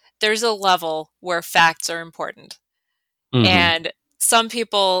 yeah, there's a level where facts are important. Mm-hmm. And some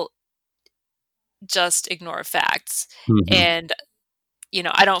people just ignore facts. Mm-hmm. And,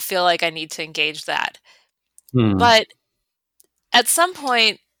 I don't feel like I need to engage that. Mm-hmm. But at some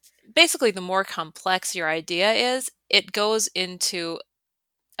point, basically, the more complex your idea is, it goes into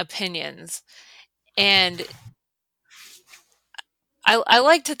opinions. And I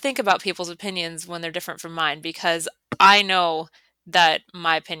like to think about people's opinions when they're different from mine because I know that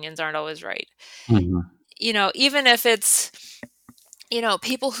my opinions aren't always right. Mm-hmm. Even if it's,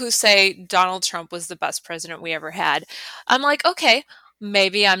 people who say Donald Trump was the best president we ever had, I'm like, okay,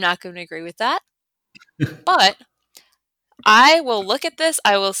 maybe I'm not going to agree with that, but I will look at this.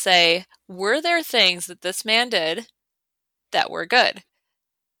 I will say, were there things that this man did that were good?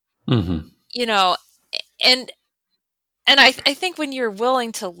 Mm-hmm. You know, and I think when you're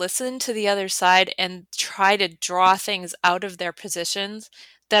willing to listen to the other side and try to draw things out of their positions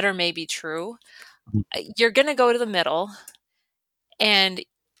that are maybe true, you're going to go to the middle and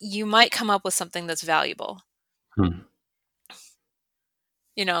you might come up with something that's valuable. Mm-hmm.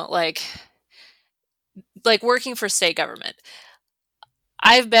 You know, like working for state government.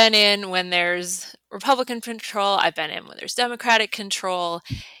 I've been in when there's Republican control, I've been in when there's Democratic control,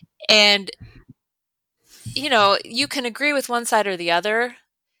 and you can agree with one side or the other,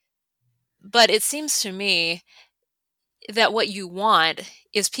 but it seems to me that what you want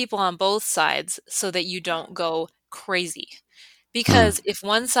is people on both sides so that you don't go crazy. Hmm. Because if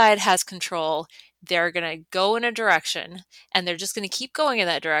one side has control, they're going to go in a direction and they're just going to keep going in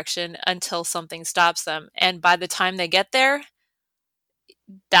that direction until something stops them. And by the time they get there,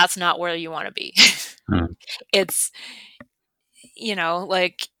 that's not where you want to be. Hmm. It's,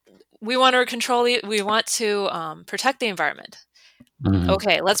 like we want to we want to protect the environment. Hmm.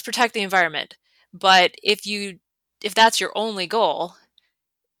 Okay, let's protect the environment. But if that's your only goal,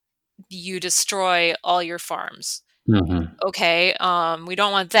 you destroy all your farms. Hmm. Okay, we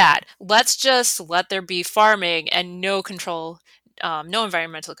don't want that. Let's just let there be farming and no control, no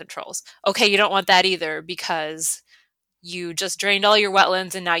environmental controls. Okay, you don't want that either because you just drained all your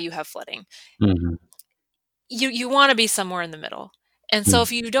wetlands and now you have flooding. Hmm. You want to be somewhere in the middle. And so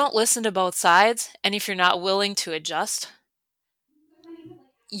if you don't listen to both sides and if you're not willing to adjust,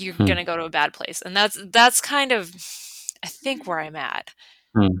 you're Hmm. going to go to a bad place. And that's kind of I think where I'm at.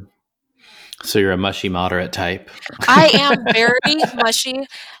 Hmm. So you're a mushy moderate type. I am very mushy, I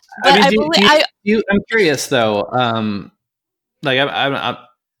but mean, I believe do I you, I'm curious though. Like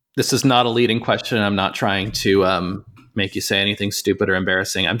this is not a leading question. I'm not trying to make you say anything stupid or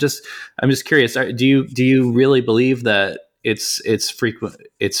embarrassing. I'm just curious. Do you really believe that it's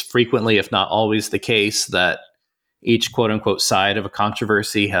frequently, if not always, the case that each quote unquote side of a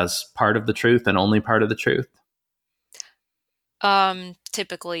controversy has part of the truth and only part of the truth?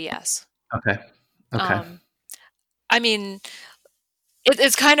 typically yes. Okay. Okay. Um I mean,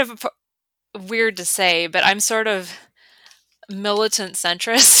 it's kind of weird to say, but I'm sort of militant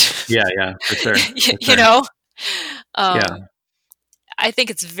centrist. Yeah. Yeah. For sure. Y For you sure. know? Yeah. Um, I think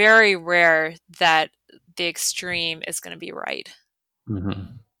it's very rare that the extreme is gonna be right, Hmm.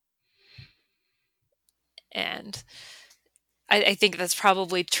 and I think that's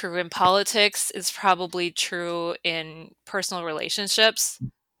probably true in politics, it's probably true in personal relationships.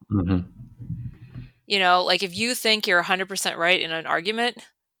 Hmm. Like, if you think you're 100% right in an argument,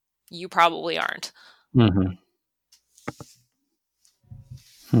 you probably aren't. Hmm.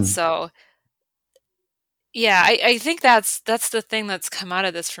 Hmm. So, yeah, I think that's the thing that's come out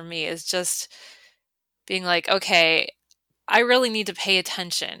of this for me is just being like, "Okay, I really need to pay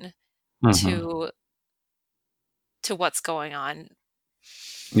attention Hmm. to what's going on."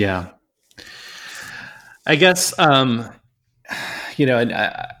 Yeah. I guess and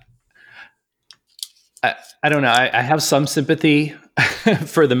I don't know. I have some sympathy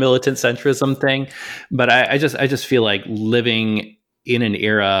for the militant centrism thing, but I just feel like living in an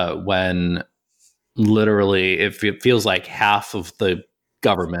era when literally it feels like half of the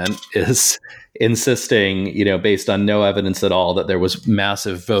government is insisting, based on no evidence at all, that there was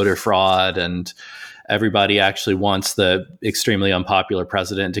massive voter fraud, and everybody actually wants the extremely unpopular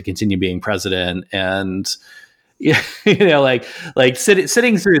president to continue being president. And yeah,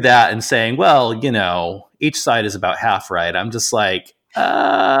 sitting through that and saying, well, each side is about half right. I'm just like,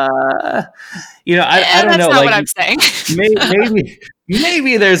 I don't That's know. not what Like I'm saying.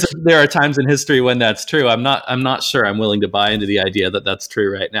 maybe there are times in history when that's true. I'm not sure. I'm willing to buy into the idea that that's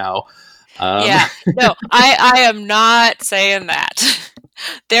true right now. Um, Yeah. No, I am not saying that.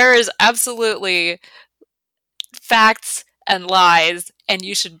 There is absolutely facts and lies, and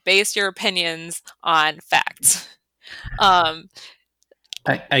you should base your opinions on facts. Um,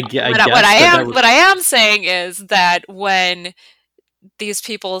 I what guess, I but am that. what I am saying is that when these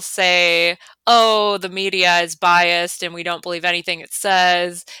people say, "Oh, the media is biased and we don't believe anything it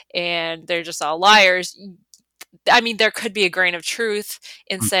says and they're just all liars." I mean, there could be a grain of truth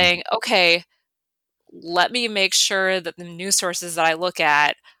in Mhm. saying, "Okay, let me make sure that the news sources that I look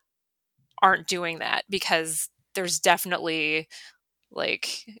at aren't doing that because there's definitely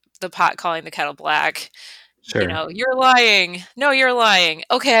like the pot calling the kettle black. Sure. You're lying. No, you're lying.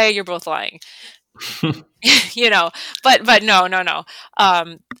 Okay, you're both lying." you know, but no, no, no.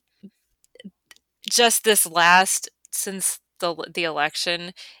 Um, just this last since the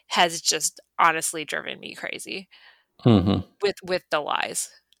election has just honestly driven me crazy Hmm. with the lies.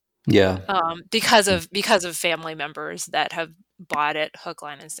 Yeah. Because of family members that have bought it hook,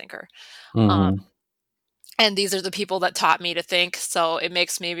 line, and sinker. Um, Hmm. and these are the people that taught me to think, so it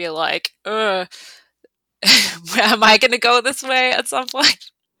makes me be like, "Ugh, am I gonna go this way at some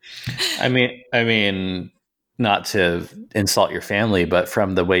point?" I mean, not to insult your family, but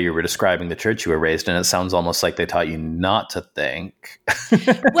from the way you were describing the church you were raised in, it sounds almost like they taught you not to think.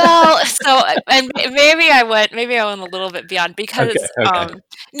 Well, so and maybe I went a little bit beyond Okay. because, Okay.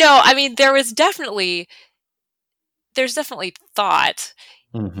 no, I mean, there's definitely thought,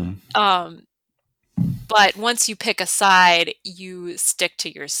 Hmm. um, but once you pick a side, you stick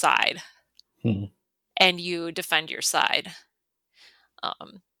to your side. Hmm. and you defend your side.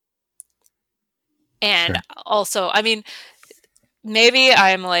 Um, and Sure. also, I mean, maybe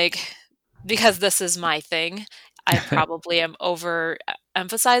I'm like, because this is my thing, I probably am over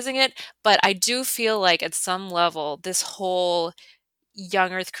emphasizing it, but I do feel like at some level, this whole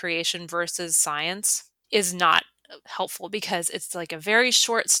young earth creation versus science is not helpful, because it's like a very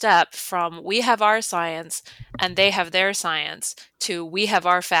short step from we have our science and they have their science to we have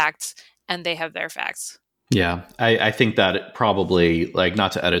our facts and they have their facts. Yeah, I think that it probably, like,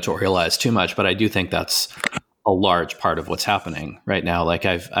 not to editorialize too much, but I do think that's a large part of what's happening right now. Like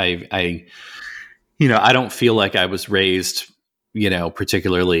I don't feel like I was raised,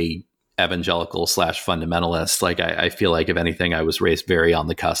 particularly evangelical slash fundamentalist. Like I feel like if anything, I was raised very on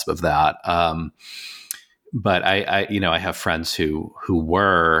the cusp of that. But I have friends who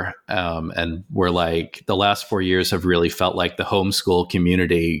were, and were like, the last 4 years have really felt like the homeschool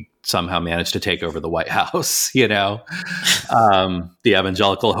community somehow managed to take over the White House, the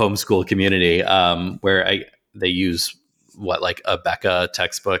evangelical homeschool community, where they use what, like Abeka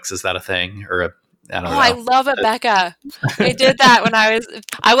textbooks. Is that a thing? I don't Oh, I know. love Abeka. We did that when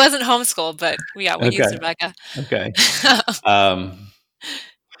I wasn't homeschooled, but yeah, we used Okay. Abeka. Okay. Um,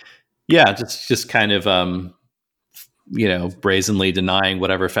 yeah, just kind of, brazenly denying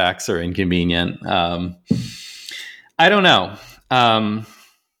whatever facts are inconvenient. I don't know. Um,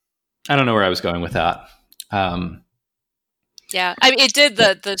 I don't know where I was going with that. Um, Yeah, I mean, it did,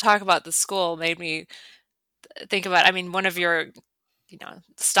 the talk about the school made me think about, I mean, one of your,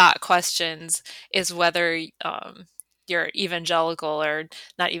 stock questions is whether you're evangelical or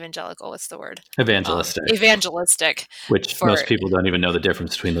not evangelical, what's the word? Evangelistic, Evangelistic which for most people don't even know the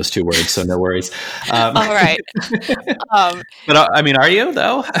difference between those two words, so no worries. all right. Um, But I mean, are you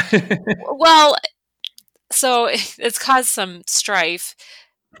though? well, so it's caused some strife.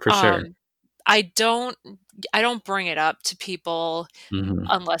 For sure. Um, I don't I don't bring it up to people Hmm.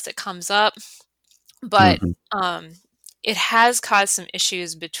 unless it comes up, but Hmm. um, it has caused some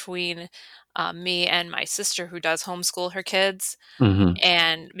issues between me and my sister who does homeschool her kids. Hmm.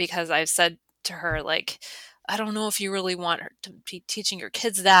 And because I've said to her, like, I don't know if you really want her to be teaching your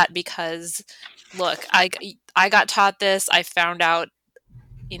kids that, because look, I got taught this, I found out,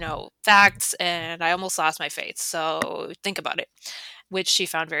 facts, and I almost lost my faith. So think about it, which she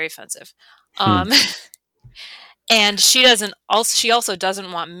found very offensive. Hmm. Um, and she also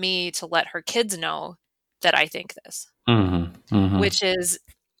doesn't want me to let her kids know that I think this, Hmm. Hmm. which is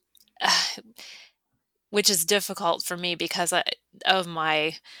which is difficult for me because of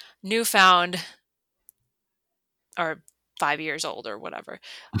my newfound, or 5 years old or whatever,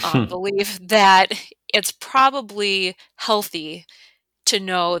 belief that it's probably healthy to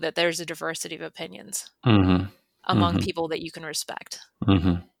know that there's a diversity of opinions Hmm. among Hmm. people that you can respect. Hmm.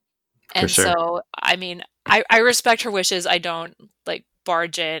 For And sure. so, I mean, I respect her wishes. I don't like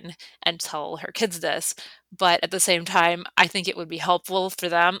barge in and tell her kids this, but at the same time, I think it would be helpful for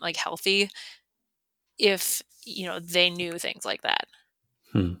them, like healthy, if, they knew things like that.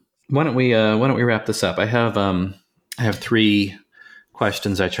 Hmm. Why don't we wrap this up? I have three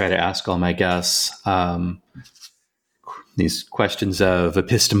questions I try to ask all my guests. These questions of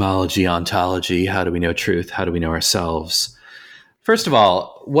epistemology, ontology. How do we know truth? How do we know ourselves? First of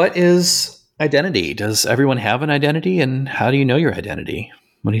all, what is identity? Does everyone have an identity, and how do you know your identity?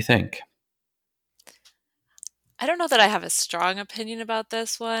 What do you think? I don't know that I have a strong opinion about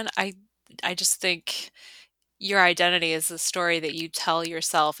this one. I just think your identity is the story that you tell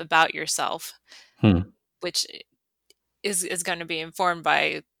yourself about yourself, Hmm. which is going to be informed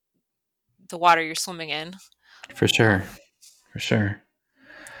by the water you're swimming in. For sure. Um, For sure.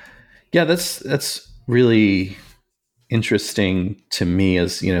 Yeah, that's really interesting to me,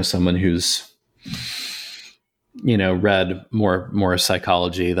 as someone who's read more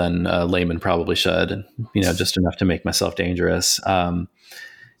psychology than a layman probably should, and just enough to make myself dangerous.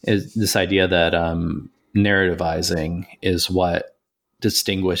 Is this idea that narrativizing is what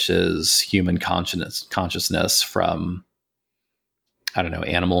distinguishes human consciousness from, I don't know,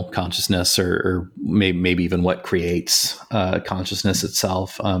 animal consciousness, or maybe even what creates consciousness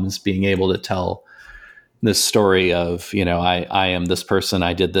itself, is being able to tell this story of, I am this person,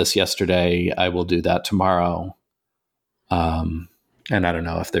 I did this yesterday, I will do that tomorrow. And I don't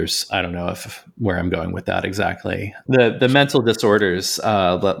know if where I'm going with that exactly. The mental disorders,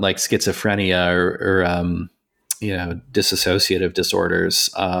 like schizophrenia, or dissociative disorders,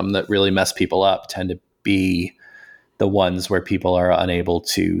 that really mess people up, tend to be the ones where people are unable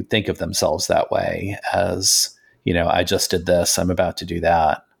to think of themselves that way, as, I just did this, I'm about to do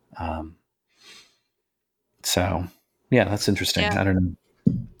that. Um, so yeah, that's interesting. yeah. I don't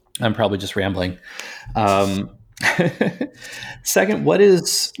know. I'm probably just rambling. Um, Second, what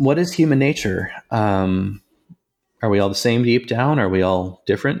is human nature? Are we all the same deep down? Are we all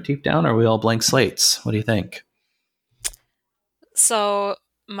different deep down? Are we all blank slates? What do you think? So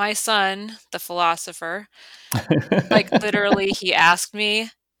my son, the philosopher, like literally he asked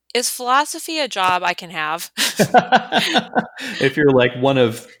me, "Is philosophy a job I can have?" If you're like one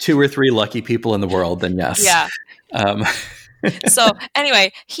of two or three lucky people in the world, then yes. Yeah. Um, So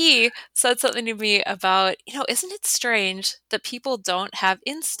anyway, he said something to me about, isn't it strange that people don't have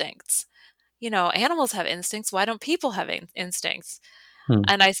instincts? Animals have instincts. Why don't people have instincts? hmm,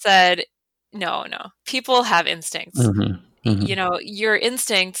 And I said, no, no, people have instincts. hmm, hmm, Your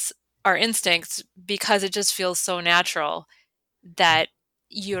instincts are instincts because it just feels so natural that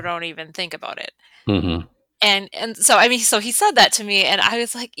you don't even think about it. hmm, And so I mean, so he said that to me, and I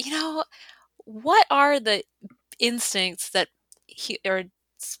was like, what are the instincts that are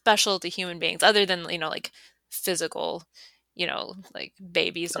special to human beings other than, like physical, like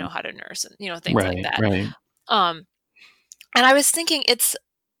babies know how to nurse and, things like right, that. right. Um, and I was thinking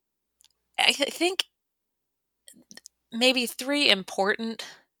I think maybe three important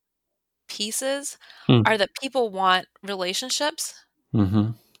pieces Hmm, are that people want relationships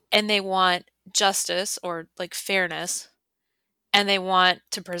hmm, and they want justice or like fairness and they want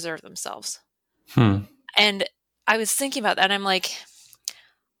to preserve themselves. hmm, And I was thinking about that and I'm like,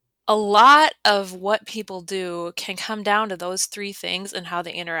 a lot of what people do can come down to those three things and how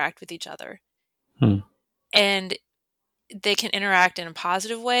they interact with each other. hmm, And they can interact in a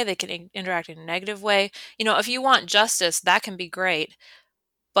positive way, they can interact in a negative way. If you want justice, that can be great,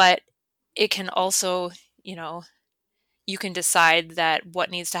 but it can also, you know, you can decide that what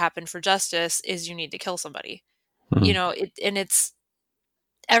needs to happen for justice is you need to kill somebody. hmm, And it's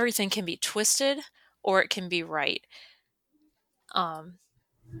everything can be twisted or it can be right. Um,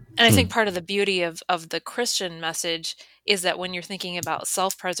 and I think hmm, part of the beauty of the Christian message is that when you're thinking about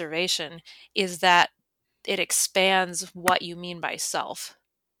self-preservation, is that it expands what you mean by self.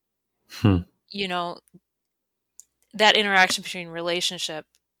 hmm, You know, that interaction between relationship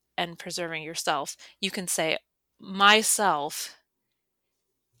and preserving yourself, you can say, myself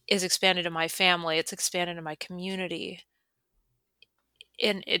is expanded in my family, it's expanded in my community,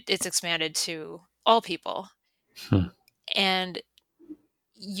 and it's expanded to all people. hmm, And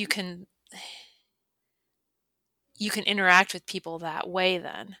you can you can interact with people that way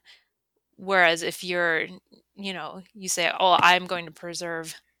then. Whereas if you say, oh, I'm going to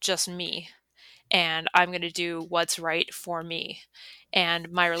preserve just me and I'm going to do what's right for me.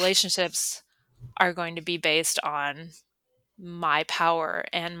 And my relationships are going to be based on my power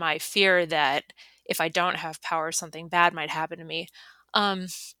and my fear that if I don't have power, something bad might happen to me. Um,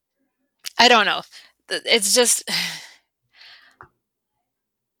 I don't know. It's just,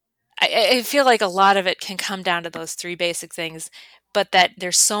 I feel like a lot of it can come down to those three basic things, but that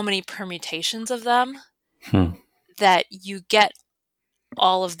there's so many permutations of them hmm, that you get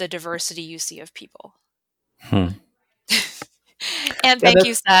all of the diversity you see of people. hmm. And Yeah, thank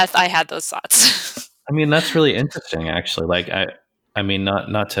you, Seth. I had those thoughts. I mean, that's really interesting, actually. I mean,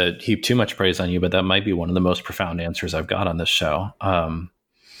 not to heap too much praise on you, but that might be one of the most profound answers I've got on this show.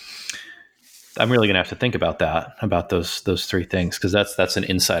 I'm really going to have to think about that, about those three things, because that's an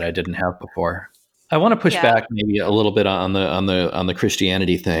insight I didn't have before. I want to push Yeah. back maybe a little bit on the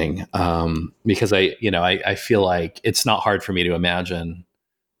Christianity thing, because I feel like it's not hard for me to imagine,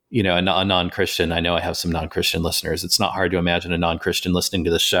 a non-Christian. I know I have some non-Christian listeners. It's not hard to imagine a non-Christian listening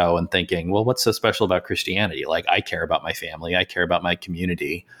to the show and thinking, well, what's so special about Christianity? Like, I care about my family, I care about my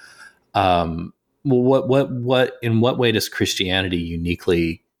community. Well, in what way does Christianity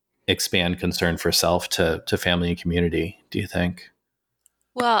uniquely expand concern for self to family and community, do you think?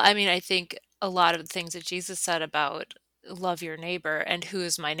 Well, I mean, I think a lot of the things that Jesus said about love your neighbor and who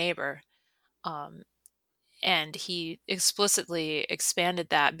is my neighbor, um, and he explicitly expanded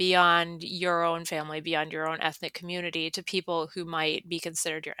that beyond your own family, beyond your own ethnic community, to people who might be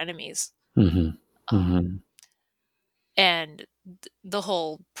considered your enemies. Hmm, Um, hmm, and the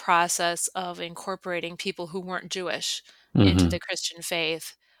whole process of incorporating people who weren't Jewish into hmm, the Christian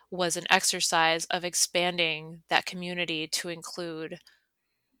faith was an exercise of expanding that community to include,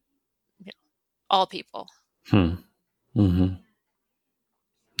 you know, all people. hmm, hmm.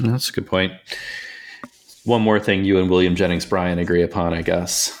 That's a good point. One more thing you and William Jennings Bryan agree upon, I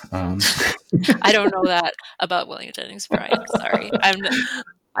guess. I don't know that about William Jennings Bryan. Sorry,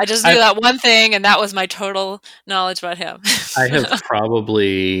 I just knew that one thing, and that was my total knowledge about him. I have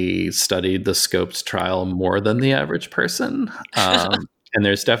probably studied the Scopes trial more than the average person. And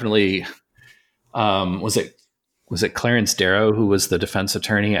there's definitely, was it was it Clarence Darrow who was the defense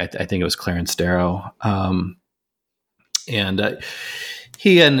attorney? I think it was Clarence Darrow. And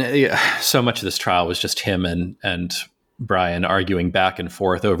he and so much of this trial was just him and Brian arguing back and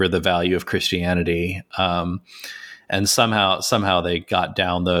forth over the value of Christianity. And somehow they got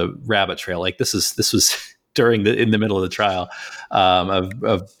down the rabbit trail. Like this was in the middle of the trial,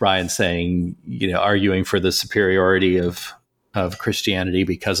 of Brian saying, arguing for the superiority of Christianity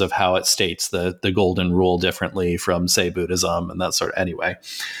because of how it states the golden rule differently from, say, Buddhism and that sort of. Anyway.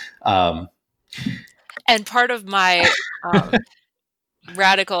 And part of my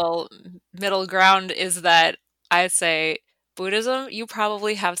radical middle ground is that I say, Buddhism, you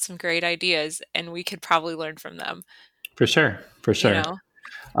probably have some great ideas and we could probably learn from them. For sure.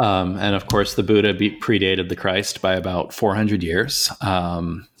 And of course, the Buddha predated the Christ by about 400 years.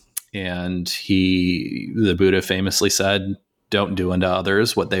 And the Buddha famously said, don't do unto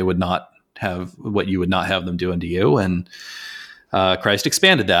others what you would not have them do unto you. And Christ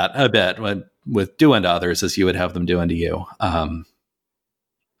expanded that a bit with do unto others as you would have them do unto you.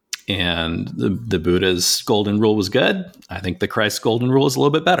 And the Buddha's golden rule was good. I think the Christ's golden rule is a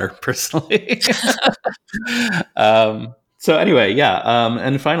little bit better, personally. So anyway, yeah.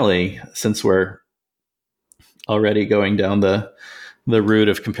 And finally, since we're already going down the route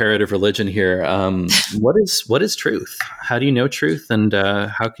of comparative religion here, what is truth? How do you know truth, and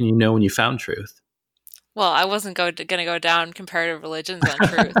how can you know when you found truth? Well, I wasn't going to go down comparative religions on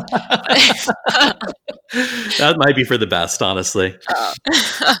truth. That might be for the best, honestly.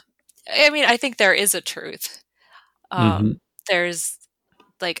 I mean, I think there is a truth. There's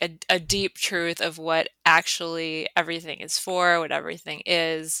like a deep truth of what actually everything is for, what everything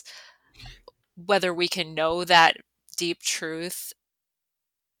is. Whether we can know that deep truth,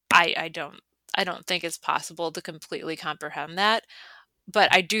 I don't think it's possible to completely comprehend that. But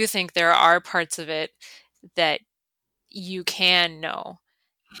I do think there are parts of it that you can know.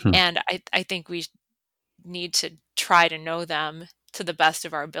 And I think we need to try to know them to the best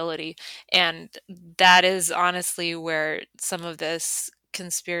of our ability. And that is honestly where some of this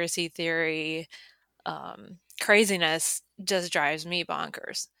conspiracy theory craziness just drives me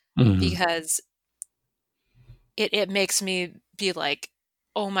bonkers, because it makes me be like,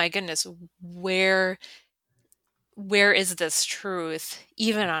 oh my goodness, where is this truth,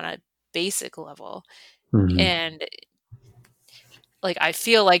 even on a basic level? And like, I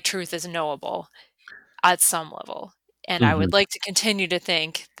feel like truth is knowable at some level. And I would like to continue to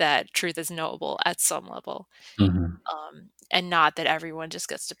think that truth is knowable at some level, and not that everyone just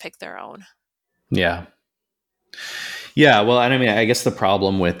gets to pick their own. Yeah. Yeah. Well, and I mean, I guess the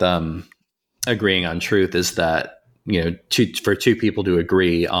problem with agreeing on truth is that, for two people to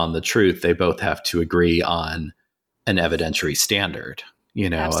agree on the truth, they both have to agree on an evidentiary standard,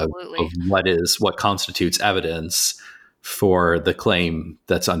 of what constitutes evidence for the claim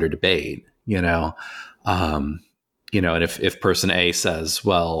that's under debate, and if person A says,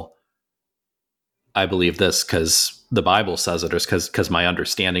 well, I believe this because the Bible says it, or because my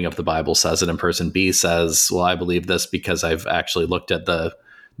understanding of the Bible says it, and person B says, well, I believe this because I've actually looked at the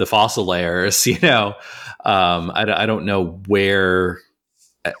fossil layers, I don't know where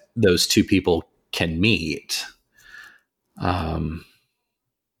those two people can meet.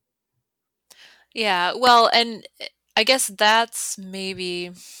 Yeah, well, and I guess that's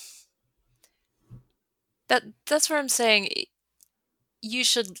maybe that's where I'm saying you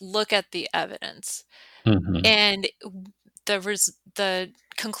should look at the evidence, and the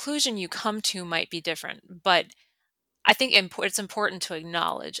conclusion you come to might be different, but I think it's important to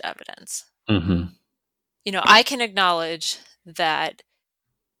acknowledge evidence. I can acknowledge that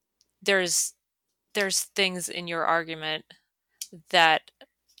there's things in your argument that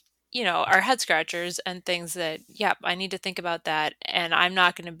are head scratchers, and things that, I need to think about that, and I'm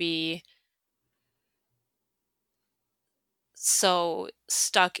not going to be so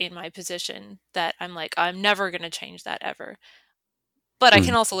stuck in my position that I'm like, I'm never going to change that ever. But I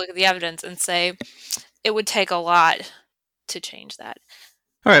can also look at the evidence and say it would take a lot to change that.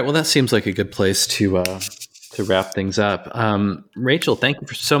 All right. Well, that seems like a good place to wrap things up. Rachel, thank you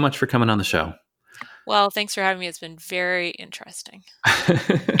so much for coming on the show. Well, thanks for having me. It's been very interesting.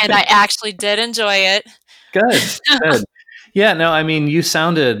 And I actually did enjoy it. Good. Yeah, no, I mean, you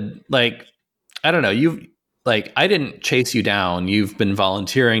sounded like, I don't know, I didn't chase you down. You've been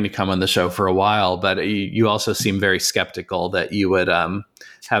volunteering to come on the show for a while, but you also seem very skeptical that you would have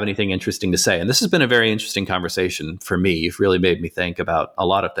anything interesting to say. And this has been a very interesting conversation for me. You've really made me think about a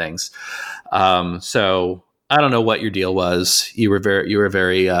lot of things. So I don't know what your deal was. You were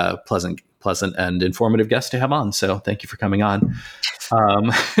very pleasant and informative guest to have on. So thank you for coming on.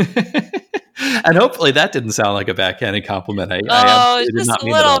 And hopefully that didn't sound like a backhanded compliment. I Oh, absolutely did just not a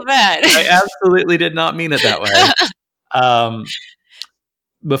mean it. little I bit. absolutely did not mean it that way.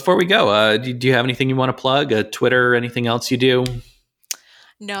 Before we go, do you have anything you want to plug? Twitter or anything else you do?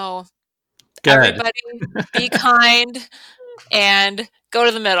 No. Good. Everybody be kind and go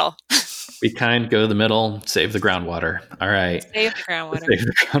to the middle. Be kind, go to the middle, save the groundwater. All right. Save the groundwater. Save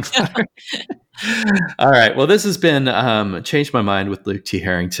the groundwater. All right. Well, this has been Change My Mind with Luke T.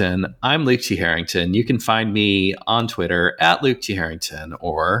 Harrington. I'm Luke T. Harrington. You can find me on Twitter at Luke T. Harrington,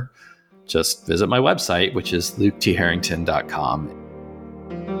 or just visit my website, which is luketharrington.com.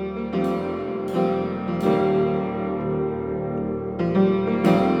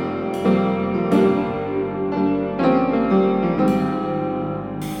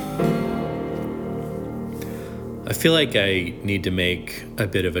 I feel like I need to make a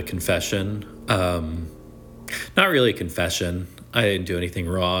bit of a confession. Not really a confession. I didn't do anything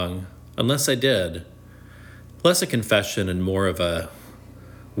wrong, unless I did. Less a confession and more of a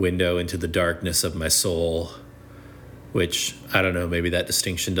window into the darkness of my soul, which, I don't know, maybe that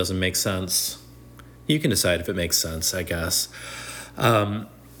distinction doesn't make sense. You can decide if it makes sense, I guess.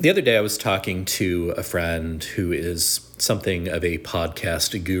 The other day I was talking to a friend who is something of a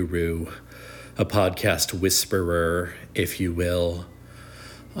podcast guru, a podcast whisperer, if you will.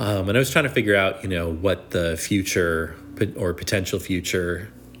 And I was trying to figure out, what the future or potential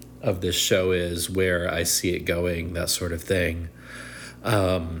future of this show is, where I see it going, that sort of thing.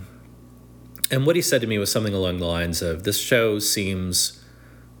 And what he said to me was something along the lines of, this show seems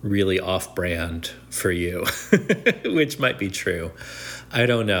really off-brand for you, which might be true. I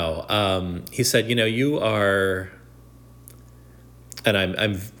don't know. He said, you are, and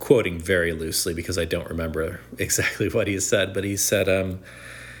I'm quoting very loosely because I don't remember exactly what he said, but he said,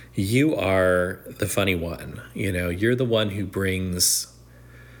 you are the funny one. You're the one who brings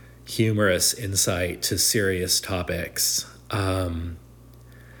humorous insight to serious topics.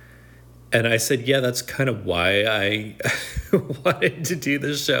 And I said, yeah, that's kind of why I wanted to do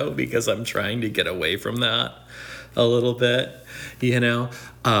this show, because I'm trying to get away from that a little bit, and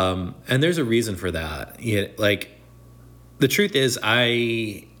there's a reason for that. The truth is,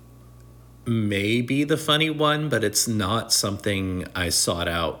 I may be the funny one, but it's not something I sought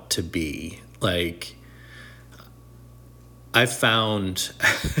out to be. I've found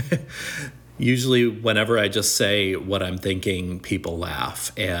usually whenever I just say what I'm thinking, people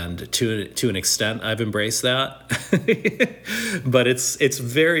laugh, and to an extent, I've embraced that. But it's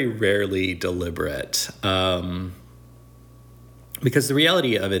very rarely deliberate, because the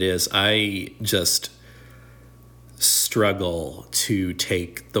reality of it is, I just struggle to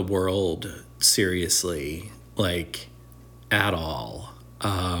take the world seriously, at all.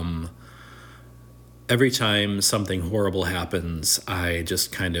 Every time something horrible happens, I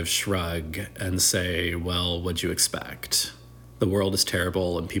just kind of shrug and say, well, what'd you expect? The world is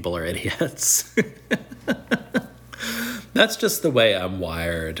terrible and people are idiots. That's just the way I'm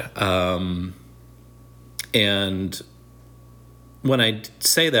wired. And when I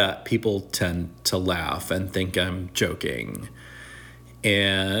say that, people tend to laugh and think I'm joking.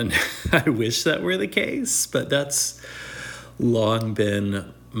 And I wish that were the case, but that's long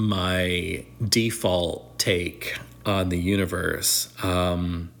been my default take on the universe.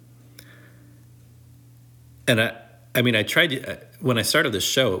 And I tried to, when I started this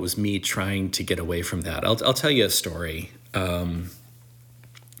show, it was me trying to get away from that. I'll tell you a story.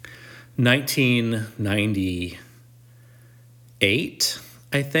 1998,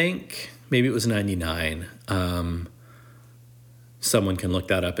 I think, maybe it was 99. Someone can look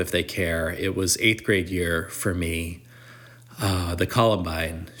that up if they care. It was 8th grade year for me. The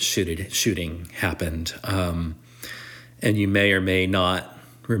Columbine shooting happened. And you may or may not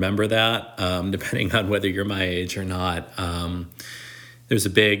remember that, depending on whether you're my age or not. There's a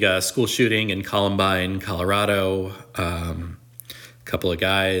big school shooting in Columbine, Colorado. A couple of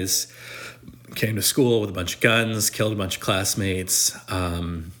guys came to school with a bunch of guns, killed a bunch of classmates.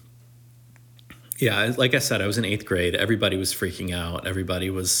 Like I said, I was in 8th grade. Everybody was freaking out. Everybody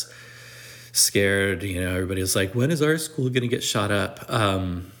was scared. Everybody was like, when is our school going to get shot up?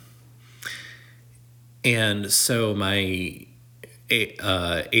 And so my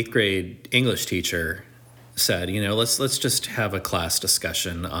 8th grade English teacher said, let's just have a class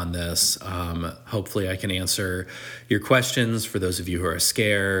discussion on this. Hopefully I can answer your questions for those of you who are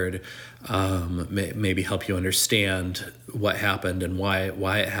scared, maybe help you understand what happened and why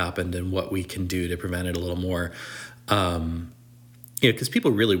it happened and what we can do to prevent it a little more. Because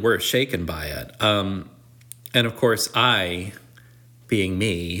people really were shaken by it. And of course, I, being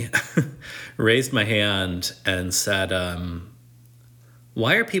me, raised my hand and said,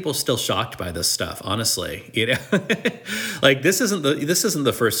 why are people still shocked by this stuff? Honestly, like this isn't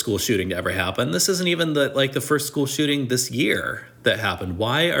the first school shooting to ever happen. This isn't even the first school shooting this year that happened.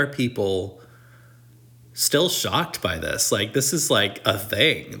 Why are people still shocked by this? Like, this is like a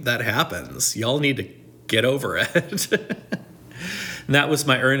thing that happens. Y'all need to get over it. And that was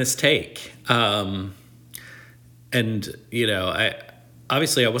my earnest take. And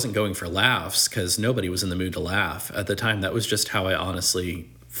I wasn't going for laughs, because nobody was in the mood to laugh at the time. That was just how I honestly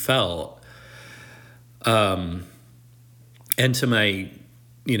felt. And to my,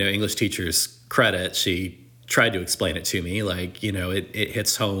 English teacher's credit, she tried to explain it to me. Like, it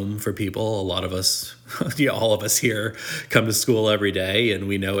hits home for people. A lot of us, all of us here come to school every day, and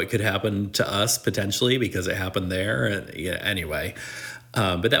we know it could happen to us potentially because it happened there. And anyway,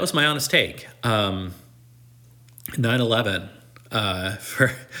 but that was my honest take. 9/11.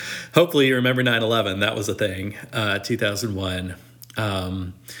 Hopefully you remember 9/11. That was a thing. 2001.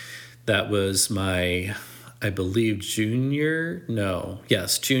 That was my, I believe, junior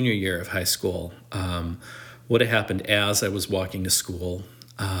year of high school. What had happened as I was walking to school.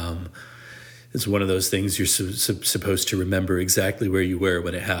 It's one of those things you're supposed to remember exactly where you were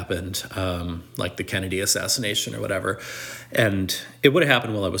when it happened, like the Kennedy assassination or whatever. And it would have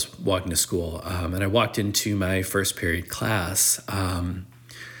happened while I was walking to school. And I walked into my first period class, and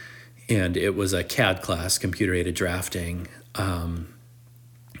it was a CAD class, computer-aided drafting.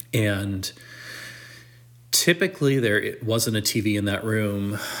 And typically there wasn't a TV in that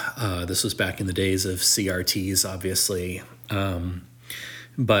room. This was back in the days of CRTs, obviously.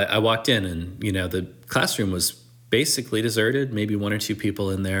 But I walked in, and, the classroom was basically deserted, maybe one or two people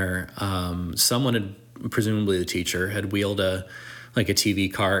in there. Someone had, presumably the teacher, had wheeled a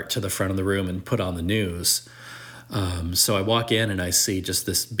TV cart to the front of the room and put on the news. So I walk in and I see just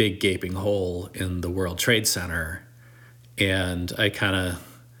this big gaping hole in the World Trade Center. And I kind of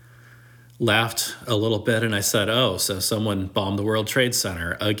laughed a little bit, and I said, "Oh, so someone bombed the World Trade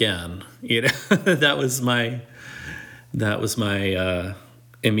Center again." That was my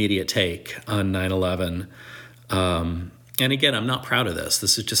immediate take on 9/11. And again, I'm not proud of this.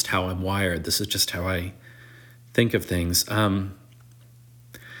 This is just how I'm wired. This is just how I think of things. And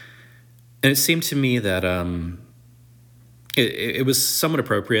it seemed to me that it was somewhat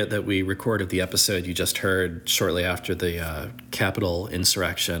appropriate that we recorded the episode you just heard shortly after the Capitol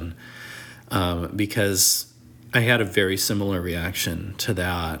insurrection, because I had a very similar reaction to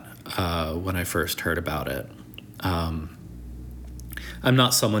that when I first heard about it. I'm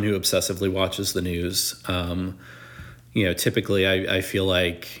not someone who obsessively watches the news. Typically I feel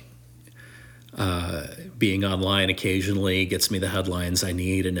like being online occasionally gets me the headlines I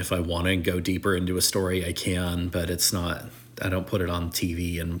need, and if I want to go deeper into a story, I can, but I don't put it on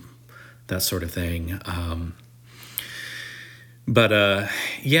TV and that sort of thing.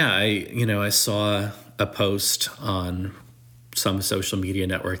 I saw a post on some social media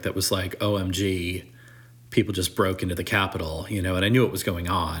network that was like, OMG, people just broke into the Capitol, and I knew what was going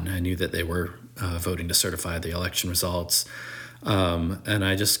on. I knew that they were voting to certify the election results. And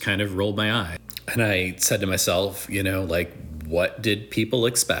I just kind of rolled my eye. And I said to myself, what did people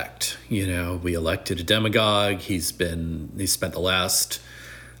expect? We elected a demagogue. He spent the last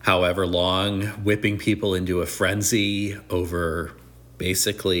however long whipping people into a frenzy over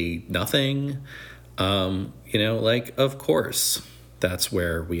basically nothing. Of course, that's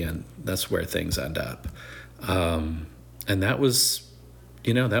where things end up. And that was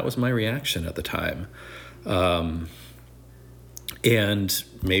my reaction at the time. And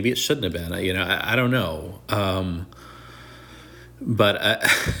maybe it shouldn't have been, I don't know. But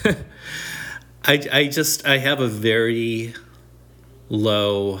I have a very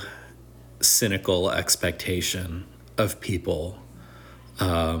low cynical expectation of people.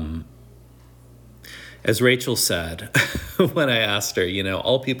 As Rachel said, when I asked her,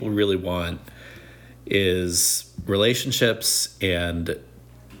 all people really want is relationships and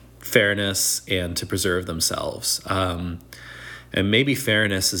fairness and to preserve themselves. And maybe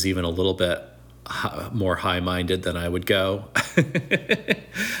fairness is even a little bit more high-minded than I would go. I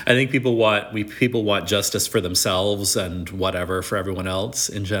think people want justice for themselves and whatever for everyone else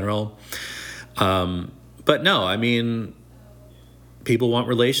in general. But no, people want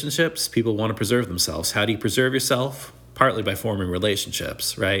relationships. People want to preserve themselves. How do you preserve yourself? Partly by forming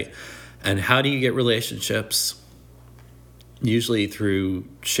relationships, right? And how do you get relationships? Usually through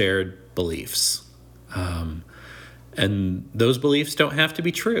shared beliefs. And those beliefs don't have to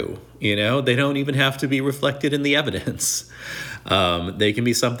be true. They don't even have to be reflected in the evidence. They can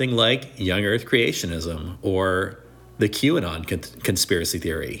be something like young earth creationism or the QAnon conspiracy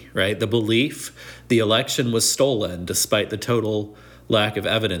theory, right? The belief the election was stolen despite the total lack of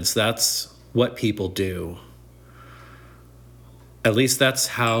evidence. That's what people do. At least that's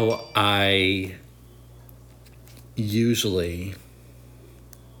how I usually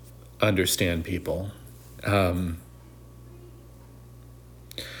understand people.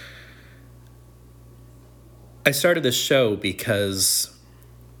 I started this show because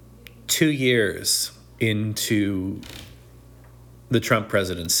 2 years into the Trump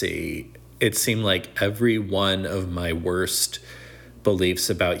presidency, it seemed like every one of my worst beliefs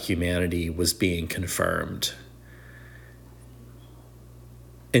about humanity was being confirmed.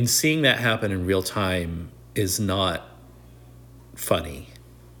 And seeing that happen in real time is not funny.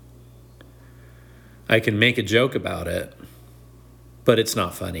 I can make a joke about it, but it's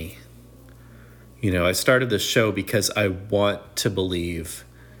not funny. You know, I started this show because I want to believe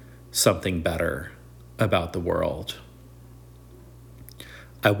something better about the world.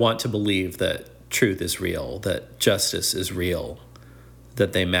 I want to believe that truth is real, that justice is real,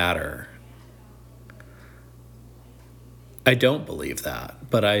 that they matter. I don't believe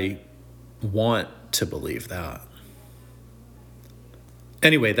that, but I want to believe that.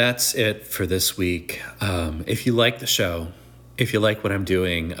 Anyway, that's it for this week. If you like the show, if you like what I'm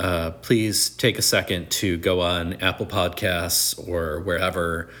doing, please take a second to go on Apple Podcasts or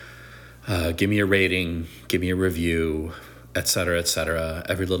wherever. Give me a rating, give me a review, etc., etc.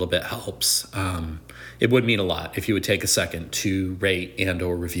 Every little bit helps. It would mean a lot if you would take a second to rate and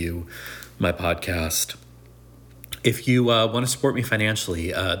or review my podcast. If you want to support me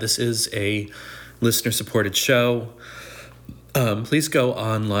financially, this is a listener-supported show. Please go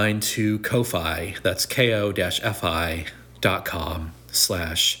online to Ko-Fi. That's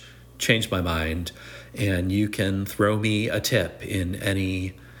ko-fi.com/changemymind, and you can throw me a tip in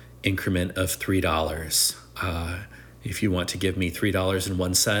any increment of $3. If you want to give me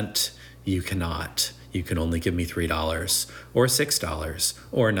 $3.01, you cannot. You can only give me $3 or $6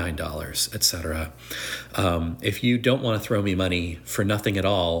 or $9, etc. If you don't want to throw me money for nothing at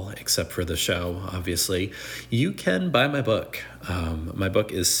all, except for the show, obviously, you can buy my book. My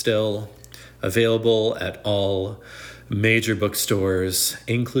book is still available at all major bookstores,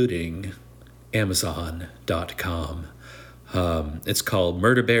 including Amazon.com. It's called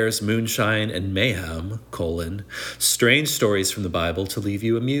Murder Bears, Moonshine, and Mayhem, Strange Stories from the Bible to leave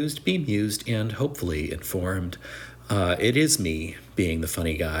you amused, bemused, and hopefully informed. It is me being the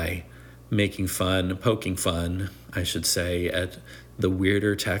funny guy, making fun, poking fun, I should say, at the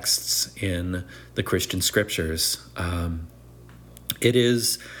weirder texts in the Christian scriptures. It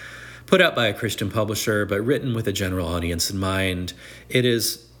is put out by a Christian publisher, but written with a general audience in mind. It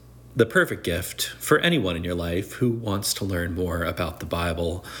is the perfect gift for anyone in your life who wants to learn more about the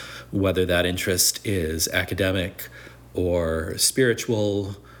Bible, whether that interest is academic or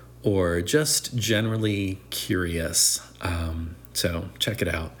spiritual or just generally curious. So check it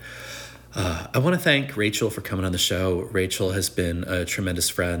out. I want to thank Rachel for coming on the show. Rachel has been a tremendous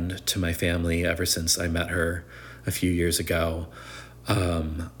friend to my family ever since I met her a few years ago.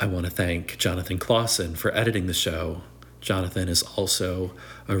 I want to thank Jonathan Clausen for editing the show. Jonathan is also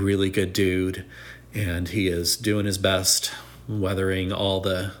a really good dude, and he is doing his best weathering all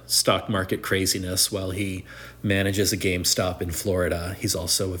the stock market craziness while he manages a GameStop in Florida. He's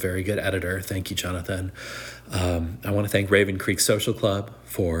also a very good editor. Thank you, Jonathan. I want to thank Raven Creek Social Club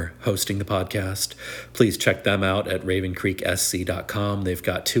for hosting the podcast. Please check them out at ravencreeksc.com. They've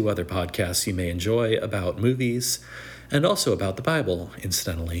got 2 other podcasts you may enjoy about movies and also about the Bible,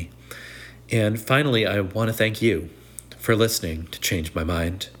 incidentally. And finally, I want to thank you for listening to Change My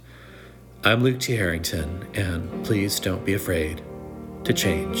Mind. I'm Luke T. Harrington, and please don't be afraid to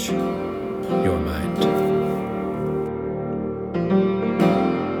change your mind.